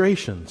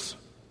 illustrations.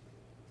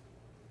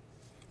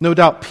 No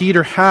doubt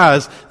Peter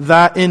has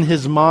that in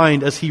his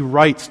mind as he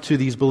writes to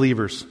these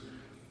believers.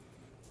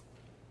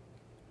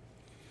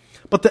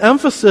 But the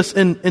emphasis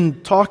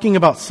in talking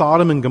about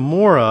Sodom and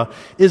Gomorrah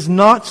is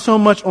not so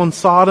much on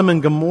Sodom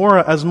and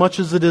Gomorrah as much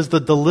as it is the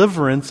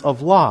deliverance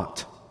of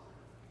Lot.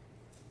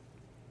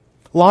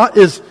 Lot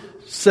is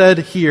said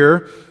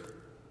here,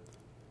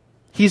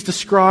 he's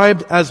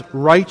described as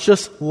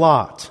righteous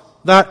Lot.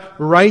 That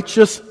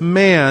righteous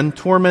man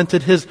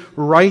tormented his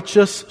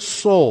righteous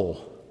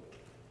soul.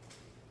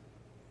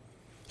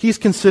 He's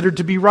considered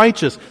to be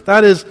righteous.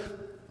 That is,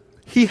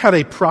 he had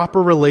a proper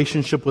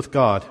relationship with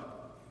God.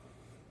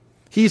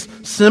 He's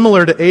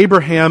similar to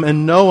Abraham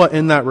and Noah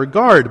in that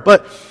regard.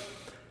 But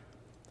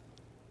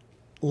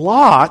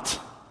Lot,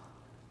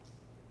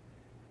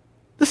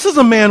 this is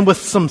a man with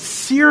some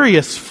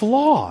serious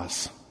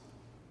flaws.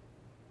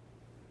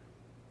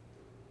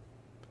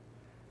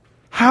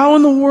 How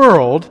in the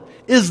world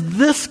is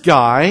this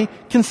guy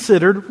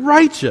considered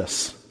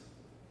righteous?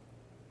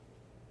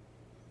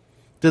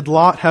 Did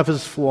Lot have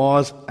his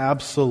flaws?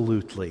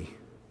 Absolutely.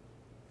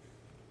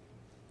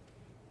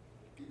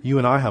 You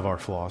and I have our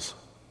flaws.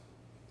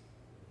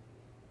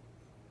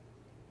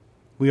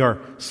 We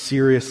are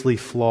seriously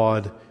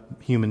flawed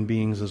human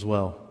beings as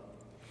well.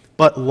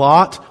 But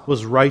Lot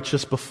was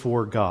righteous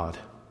before God.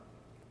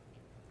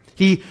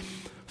 He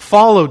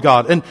followed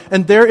God.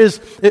 And there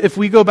is, if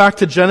we go back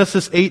to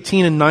Genesis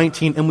 18 and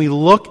 19 and we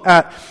look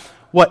at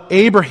what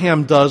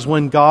Abraham does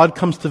when God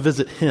comes to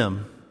visit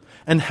him,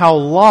 and how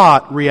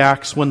Lot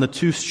reacts when the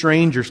 2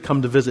 strangers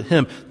come to visit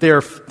him,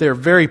 they're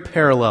very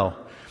parallel.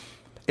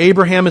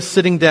 Abraham is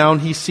sitting down,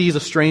 he sees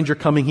a stranger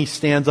coming, he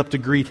stands up to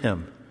greet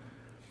him.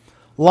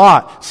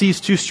 Lot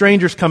sees 2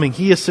 strangers coming.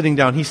 He is sitting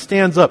down. He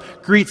stands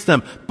up, greets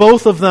them.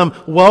 Both of them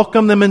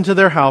welcome them into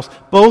their house.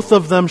 Both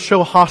of them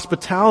show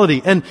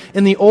hospitality. And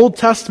in the Old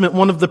Testament,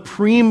 one of the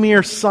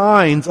premier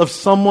signs of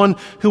someone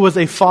who was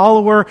a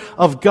follower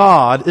of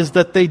God is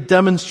that they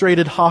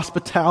demonstrated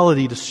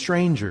hospitality to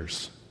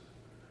strangers.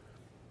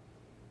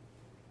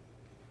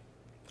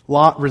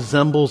 Lot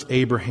resembles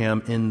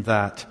Abraham in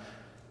that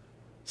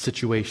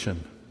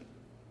situation.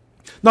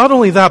 Not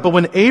only that, but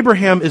when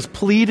Abraham is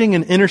pleading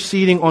and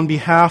interceding on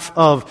behalf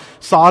of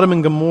Sodom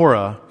and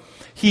Gomorrah,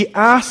 he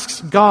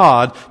asks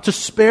God to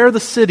spare the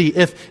city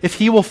if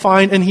he will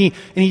find, and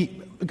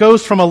he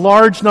goes from a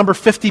large number,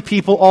 50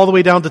 people, all the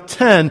way down to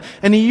 10,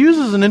 and he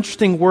uses an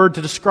interesting word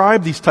to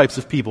describe these types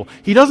of people.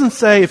 He doesn't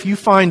say, if you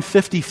find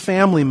 50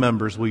 family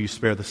members, will you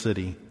spare the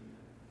city?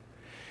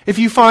 If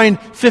you find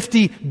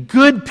 50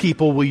 good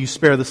people, will you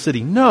spare the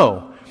city?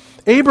 No.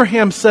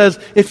 Abraham says,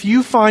 if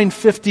you find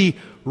 50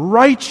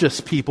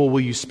 righteous people, will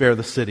you spare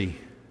the city?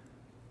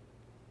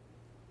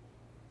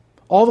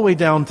 All the way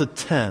down to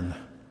 10.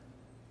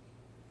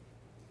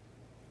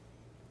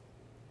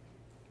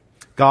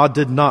 God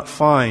did not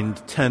find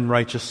 10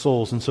 righteous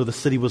souls, and so the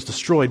city was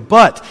destroyed.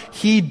 But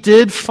He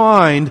did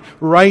find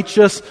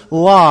righteous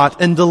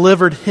Lot and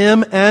delivered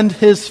him and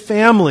his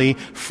family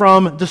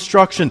from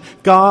destruction.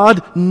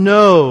 God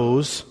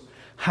knows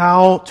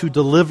how to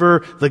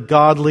deliver the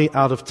godly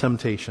out of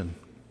temptation.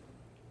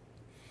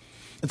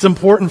 It's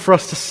important for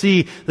us to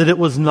see that it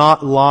was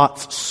not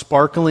Lot's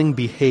sparkling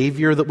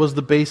behavior that was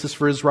the basis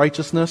for his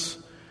righteousness.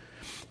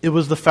 It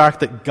was the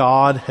fact that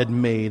God had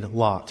made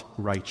Lot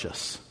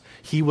righteous.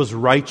 He was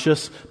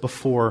righteous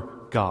before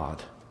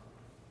God.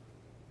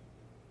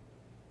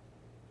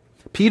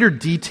 Peter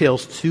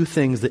details two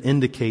things that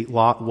indicate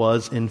Lot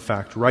was in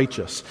fact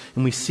righteous.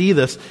 And we see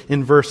this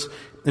in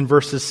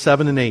verses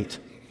 7 and 8.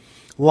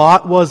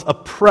 Lot was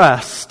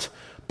oppressed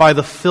by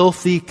the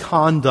filthy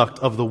conduct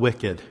of the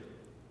wicked.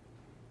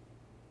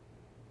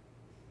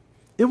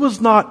 It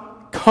was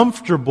not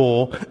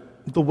comfortable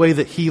the way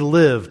that he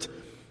lived.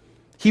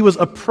 He was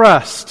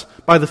oppressed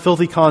by the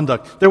filthy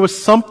conduct. There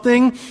was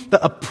something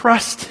that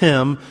oppressed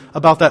him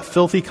about that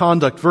filthy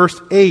conduct.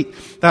 Verse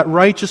 8, that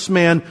righteous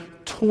man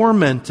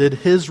tormented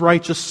his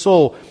righteous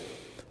soul.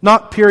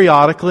 Not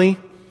periodically,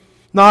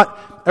 not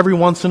every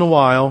once in a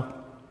while.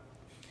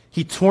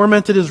 He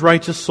tormented his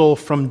righteous soul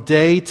from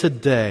day to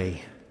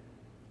day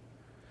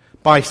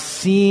by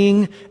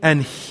seeing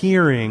and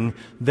hearing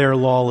their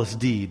lawless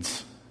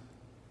deeds.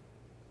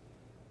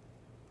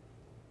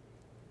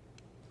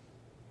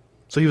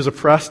 So he was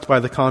oppressed by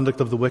the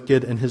conduct of the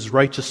wicked, and his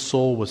righteous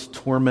soul was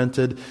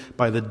tormented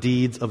by the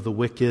deeds of the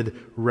wicked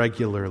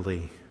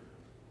regularly.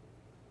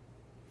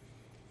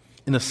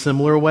 In a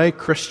similar way,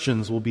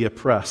 Christians will be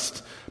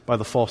oppressed by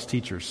the false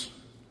teachers.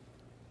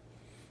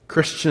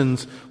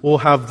 Christians will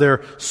have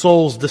their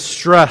souls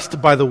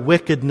distressed by the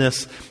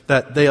wickedness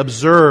that they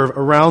observe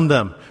around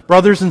them.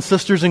 Brothers and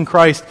sisters in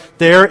Christ,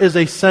 there is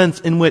a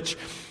sense in which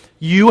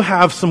you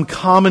have some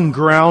common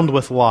ground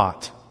with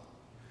Lot.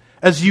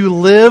 As you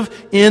live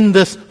in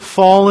this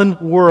fallen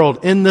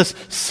world, in this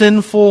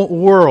sinful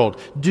world,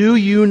 do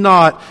you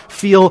not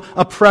feel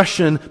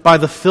oppression by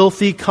the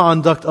filthy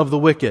conduct of the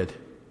wicked?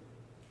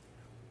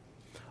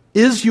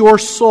 Is your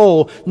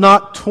soul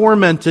not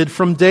tormented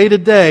from day to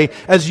day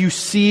as you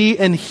see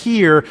and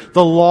hear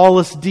the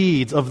lawless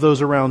deeds of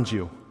those around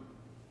you?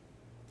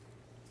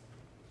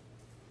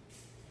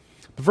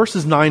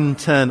 Verses 9 and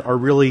 10 are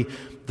really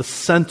the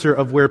center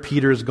of where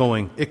Peter is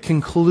going. It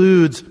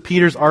concludes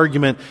Peter's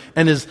argument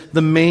and is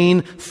the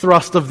main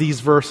thrust of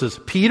these verses.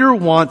 Peter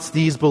wants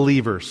these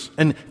believers,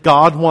 and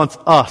God wants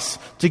us,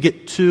 to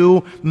get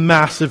two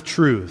massive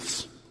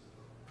truths.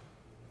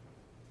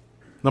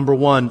 Number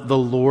one, the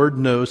Lord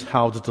knows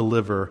how to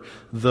deliver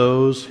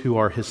those who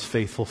are His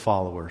faithful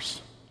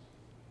followers.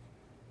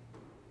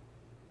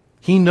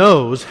 He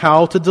knows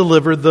how to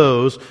deliver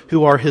those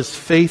who are His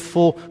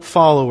faithful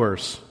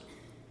followers.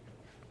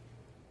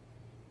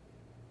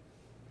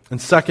 And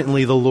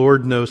secondly, the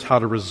Lord knows how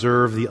to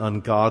reserve the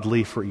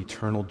ungodly for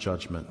eternal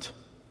judgment.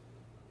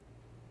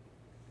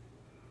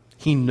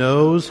 He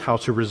knows how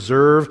to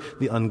reserve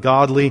the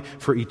ungodly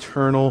for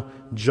eternal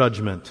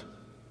judgment.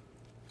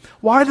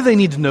 Why do they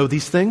need to know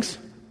these things?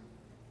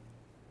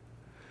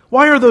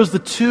 Why are those the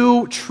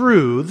two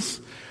truths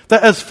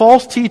that as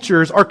false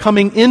teachers are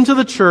coming into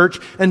the church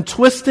and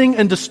twisting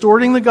and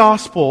distorting the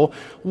gospel,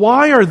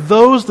 why are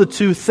those the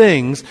two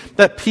things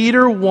that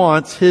Peter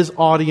wants his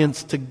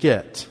audience to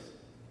get?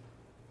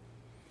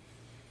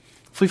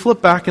 If we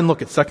flip back and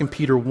look at 2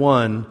 Peter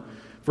 1,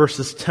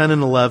 verses 10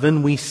 and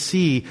 11, we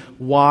see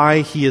why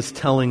he is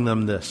telling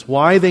them this,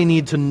 why they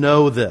need to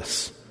know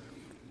this.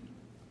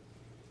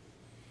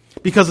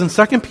 Because in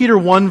 2 Peter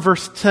 1,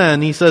 verse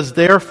 10, he says,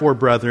 "Therefore,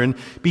 brethren,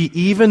 be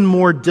even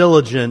more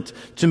diligent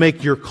to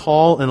make your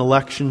call and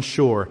election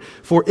sure.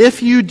 For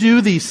if you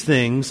do these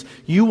things,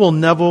 you will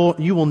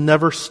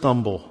never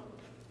stumble.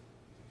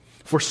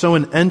 For so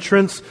an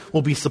entrance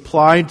will be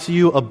supplied to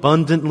you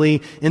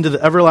abundantly into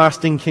the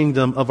everlasting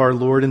kingdom of our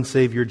Lord and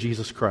Savior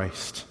Jesus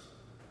Christ."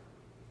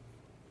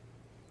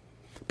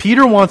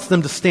 Peter wants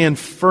them to stand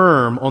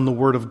firm on the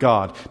Word of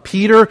God.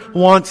 Peter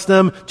wants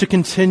them to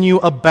continue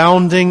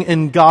abounding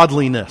in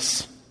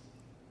godliness.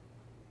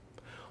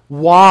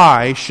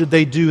 Why should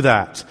they do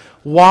that?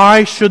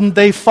 Why shouldn't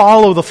they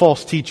follow the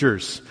false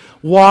teachers?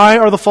 Why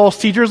are the false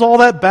teachers all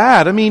that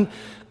bad? I mean,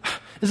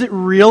 is it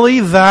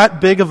really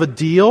that big of a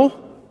deal?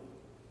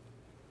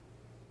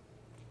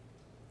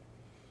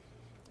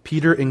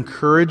 Peter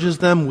encourages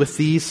them with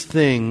these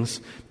things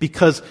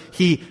because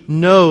he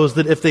knows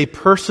that if they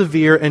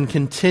persevere and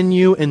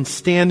continue in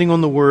standing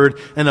on the Word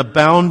and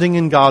abounding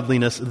in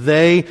godliness,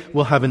 they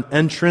will have an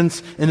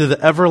entrance into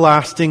the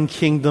everlasting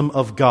kingdom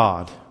of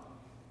God.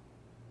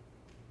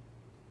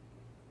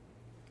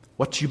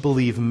 What you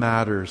believe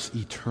matters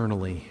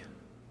eternally.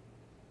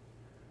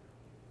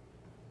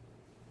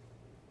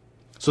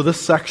 So this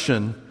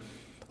section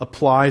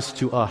applies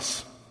to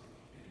us.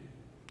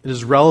 It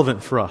is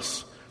relevant for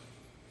us.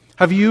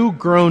 Have you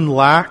grown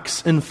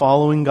lax in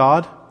following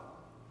God?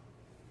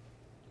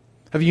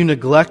 Have you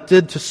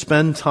neglected to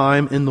spend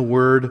time in the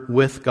Word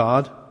with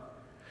God?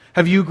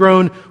 Have you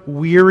grown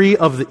weary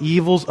of the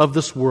evils of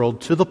this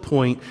world to the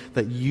point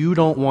that you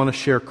don't want to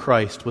share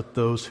Christ with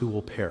those who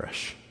will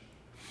perish?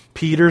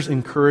 Peter's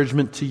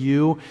encouragement to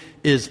you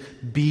is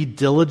be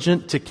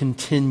diligent to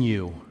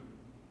continue.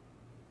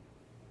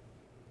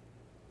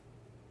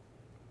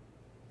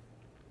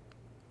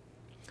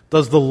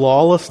 Does the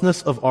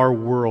lawlessness of our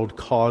world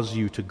cause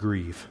you to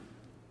grieve?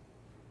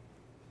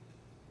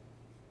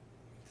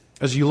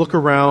 As you look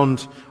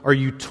around, are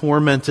you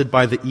tormented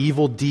by the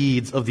evil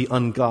deeds of the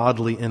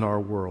ungodly in our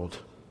world?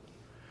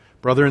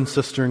 Brother and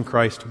sister in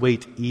Christ,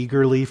 wait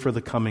eagerly for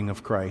the coming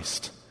of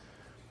Christ.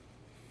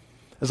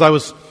 As I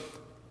was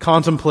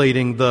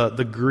contemplating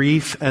the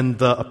grief and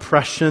the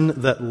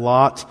oppression that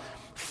Lot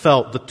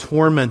felt, the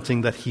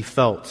tormenting that he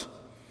felt,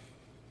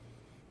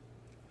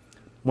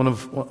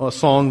 a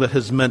song that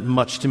has meant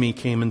much to me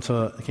came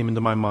into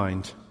my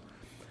mind.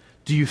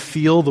 Do you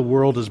feel the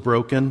world is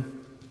broken?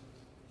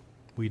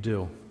 We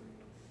do.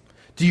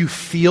 Do you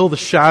feel the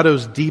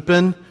shadows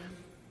deepen?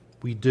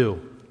 We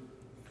do.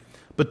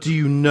 But do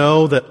you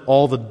know that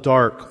all the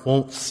dark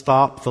won't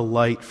stop the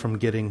light from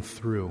getting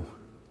through?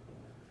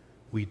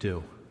 We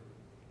do.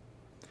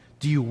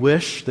 Do you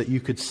wish that you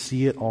could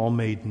see it all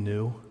made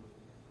new?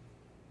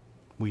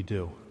 We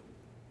do.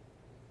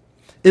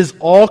 Is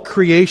all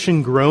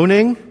creation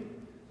groaning?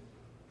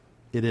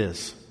 It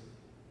is.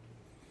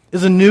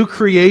 Is a new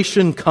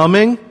creation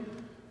coming?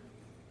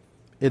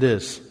 It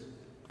is.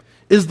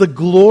 Is the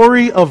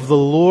glory of the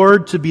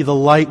Lord to be the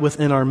light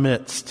within our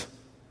midst?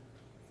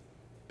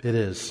 It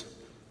is.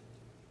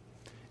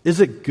 Is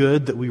it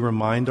good that we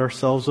remind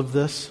ourselves of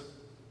this?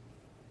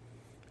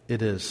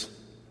 It is.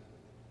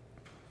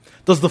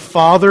 Does the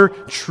Father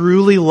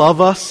truly love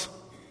us?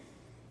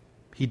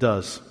 He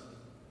does.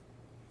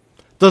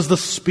 Does the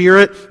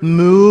Spirit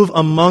move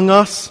among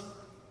us?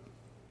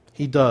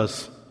 He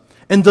does.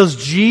 And does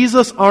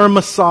Jesus, our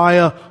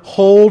Messiah,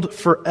 hold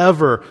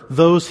forever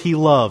those He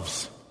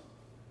loves?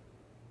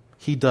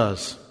 He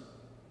does.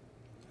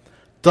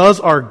 Does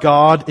our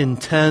God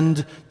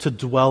intend to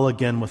dwell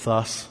again with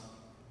us?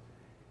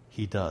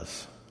 He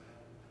does.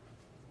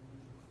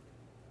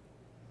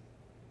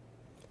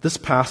 This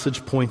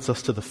passage points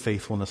us to the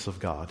faithfulness of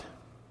God,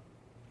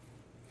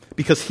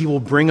 because He will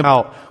bring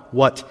about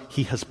what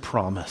He has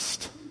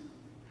promised.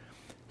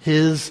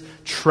 His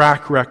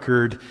track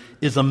record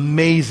is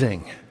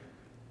amazing.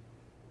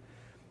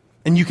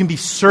 And you can be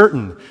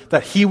certain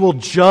that He will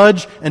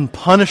judge and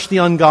punish the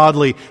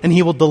ungodly, and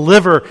He will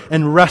deliver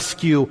and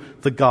rescue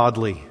the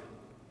godly.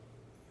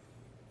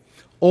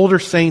 Older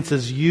saints,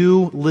 as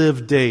you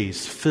live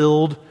days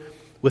filled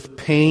with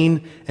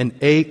pain and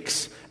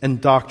aches and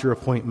doctor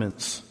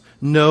appointments,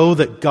 know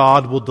that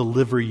God will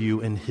deliver you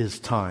in His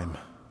time.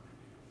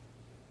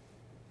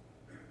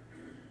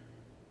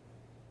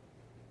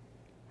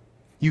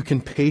 You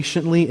can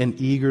patiently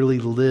and eagerly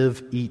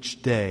live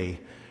each day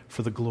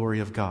for the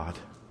glory of God.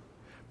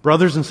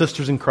 Brothers and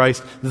sisters in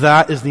Christ,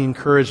 that is the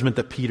encouragement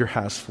that Peter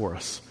has for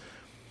us.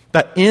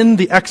 That in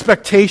the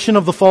expectation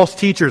of the false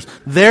teachers,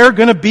 they're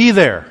going to be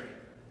there.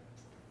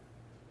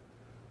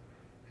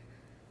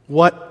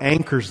 What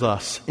anchors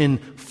us in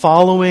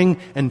following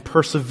and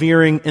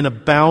persevering and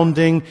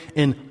abounding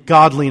in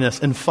godliness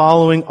and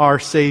following our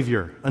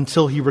Savior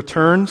until He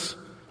returns?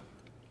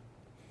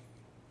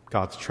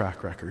 God's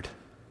track record.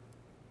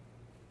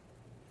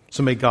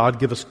 So may God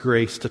give us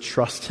grace to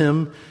trust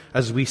Him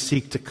as we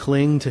seek to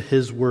cling to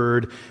His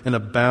Word and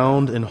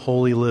abound in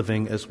holy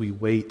living as we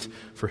wait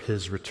for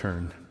His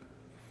return.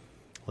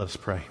 Let us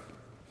pray.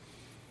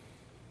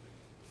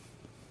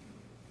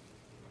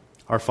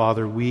 Our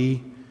Father,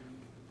 we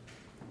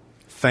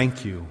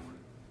thank You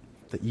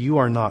that You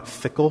are not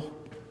fickle.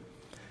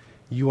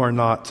 You are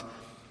not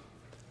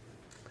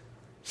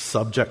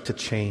subject to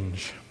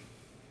change.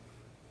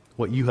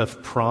 What You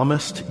have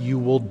promised, You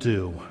will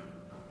do.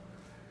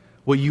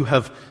 What You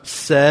have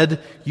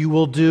said You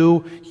will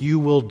do, You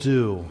will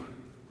do.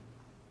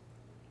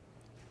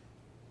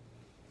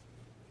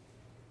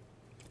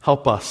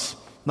 Help us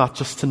not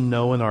just to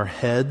know in our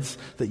heads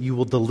that You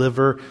will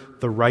deliver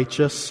the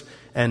righteous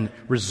and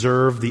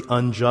reserve the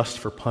unjust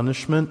for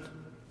punishment.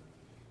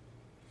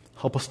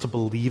 Help us to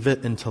believe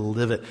it and to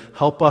live it.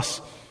 Help us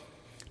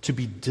to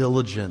be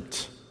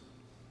diligent,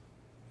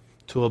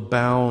 to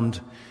abound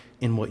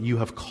in what You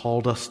have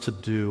called us to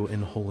do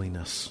in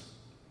holiness.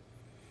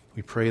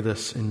 We pray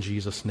this in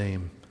Jesus'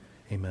 name.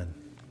 Amen.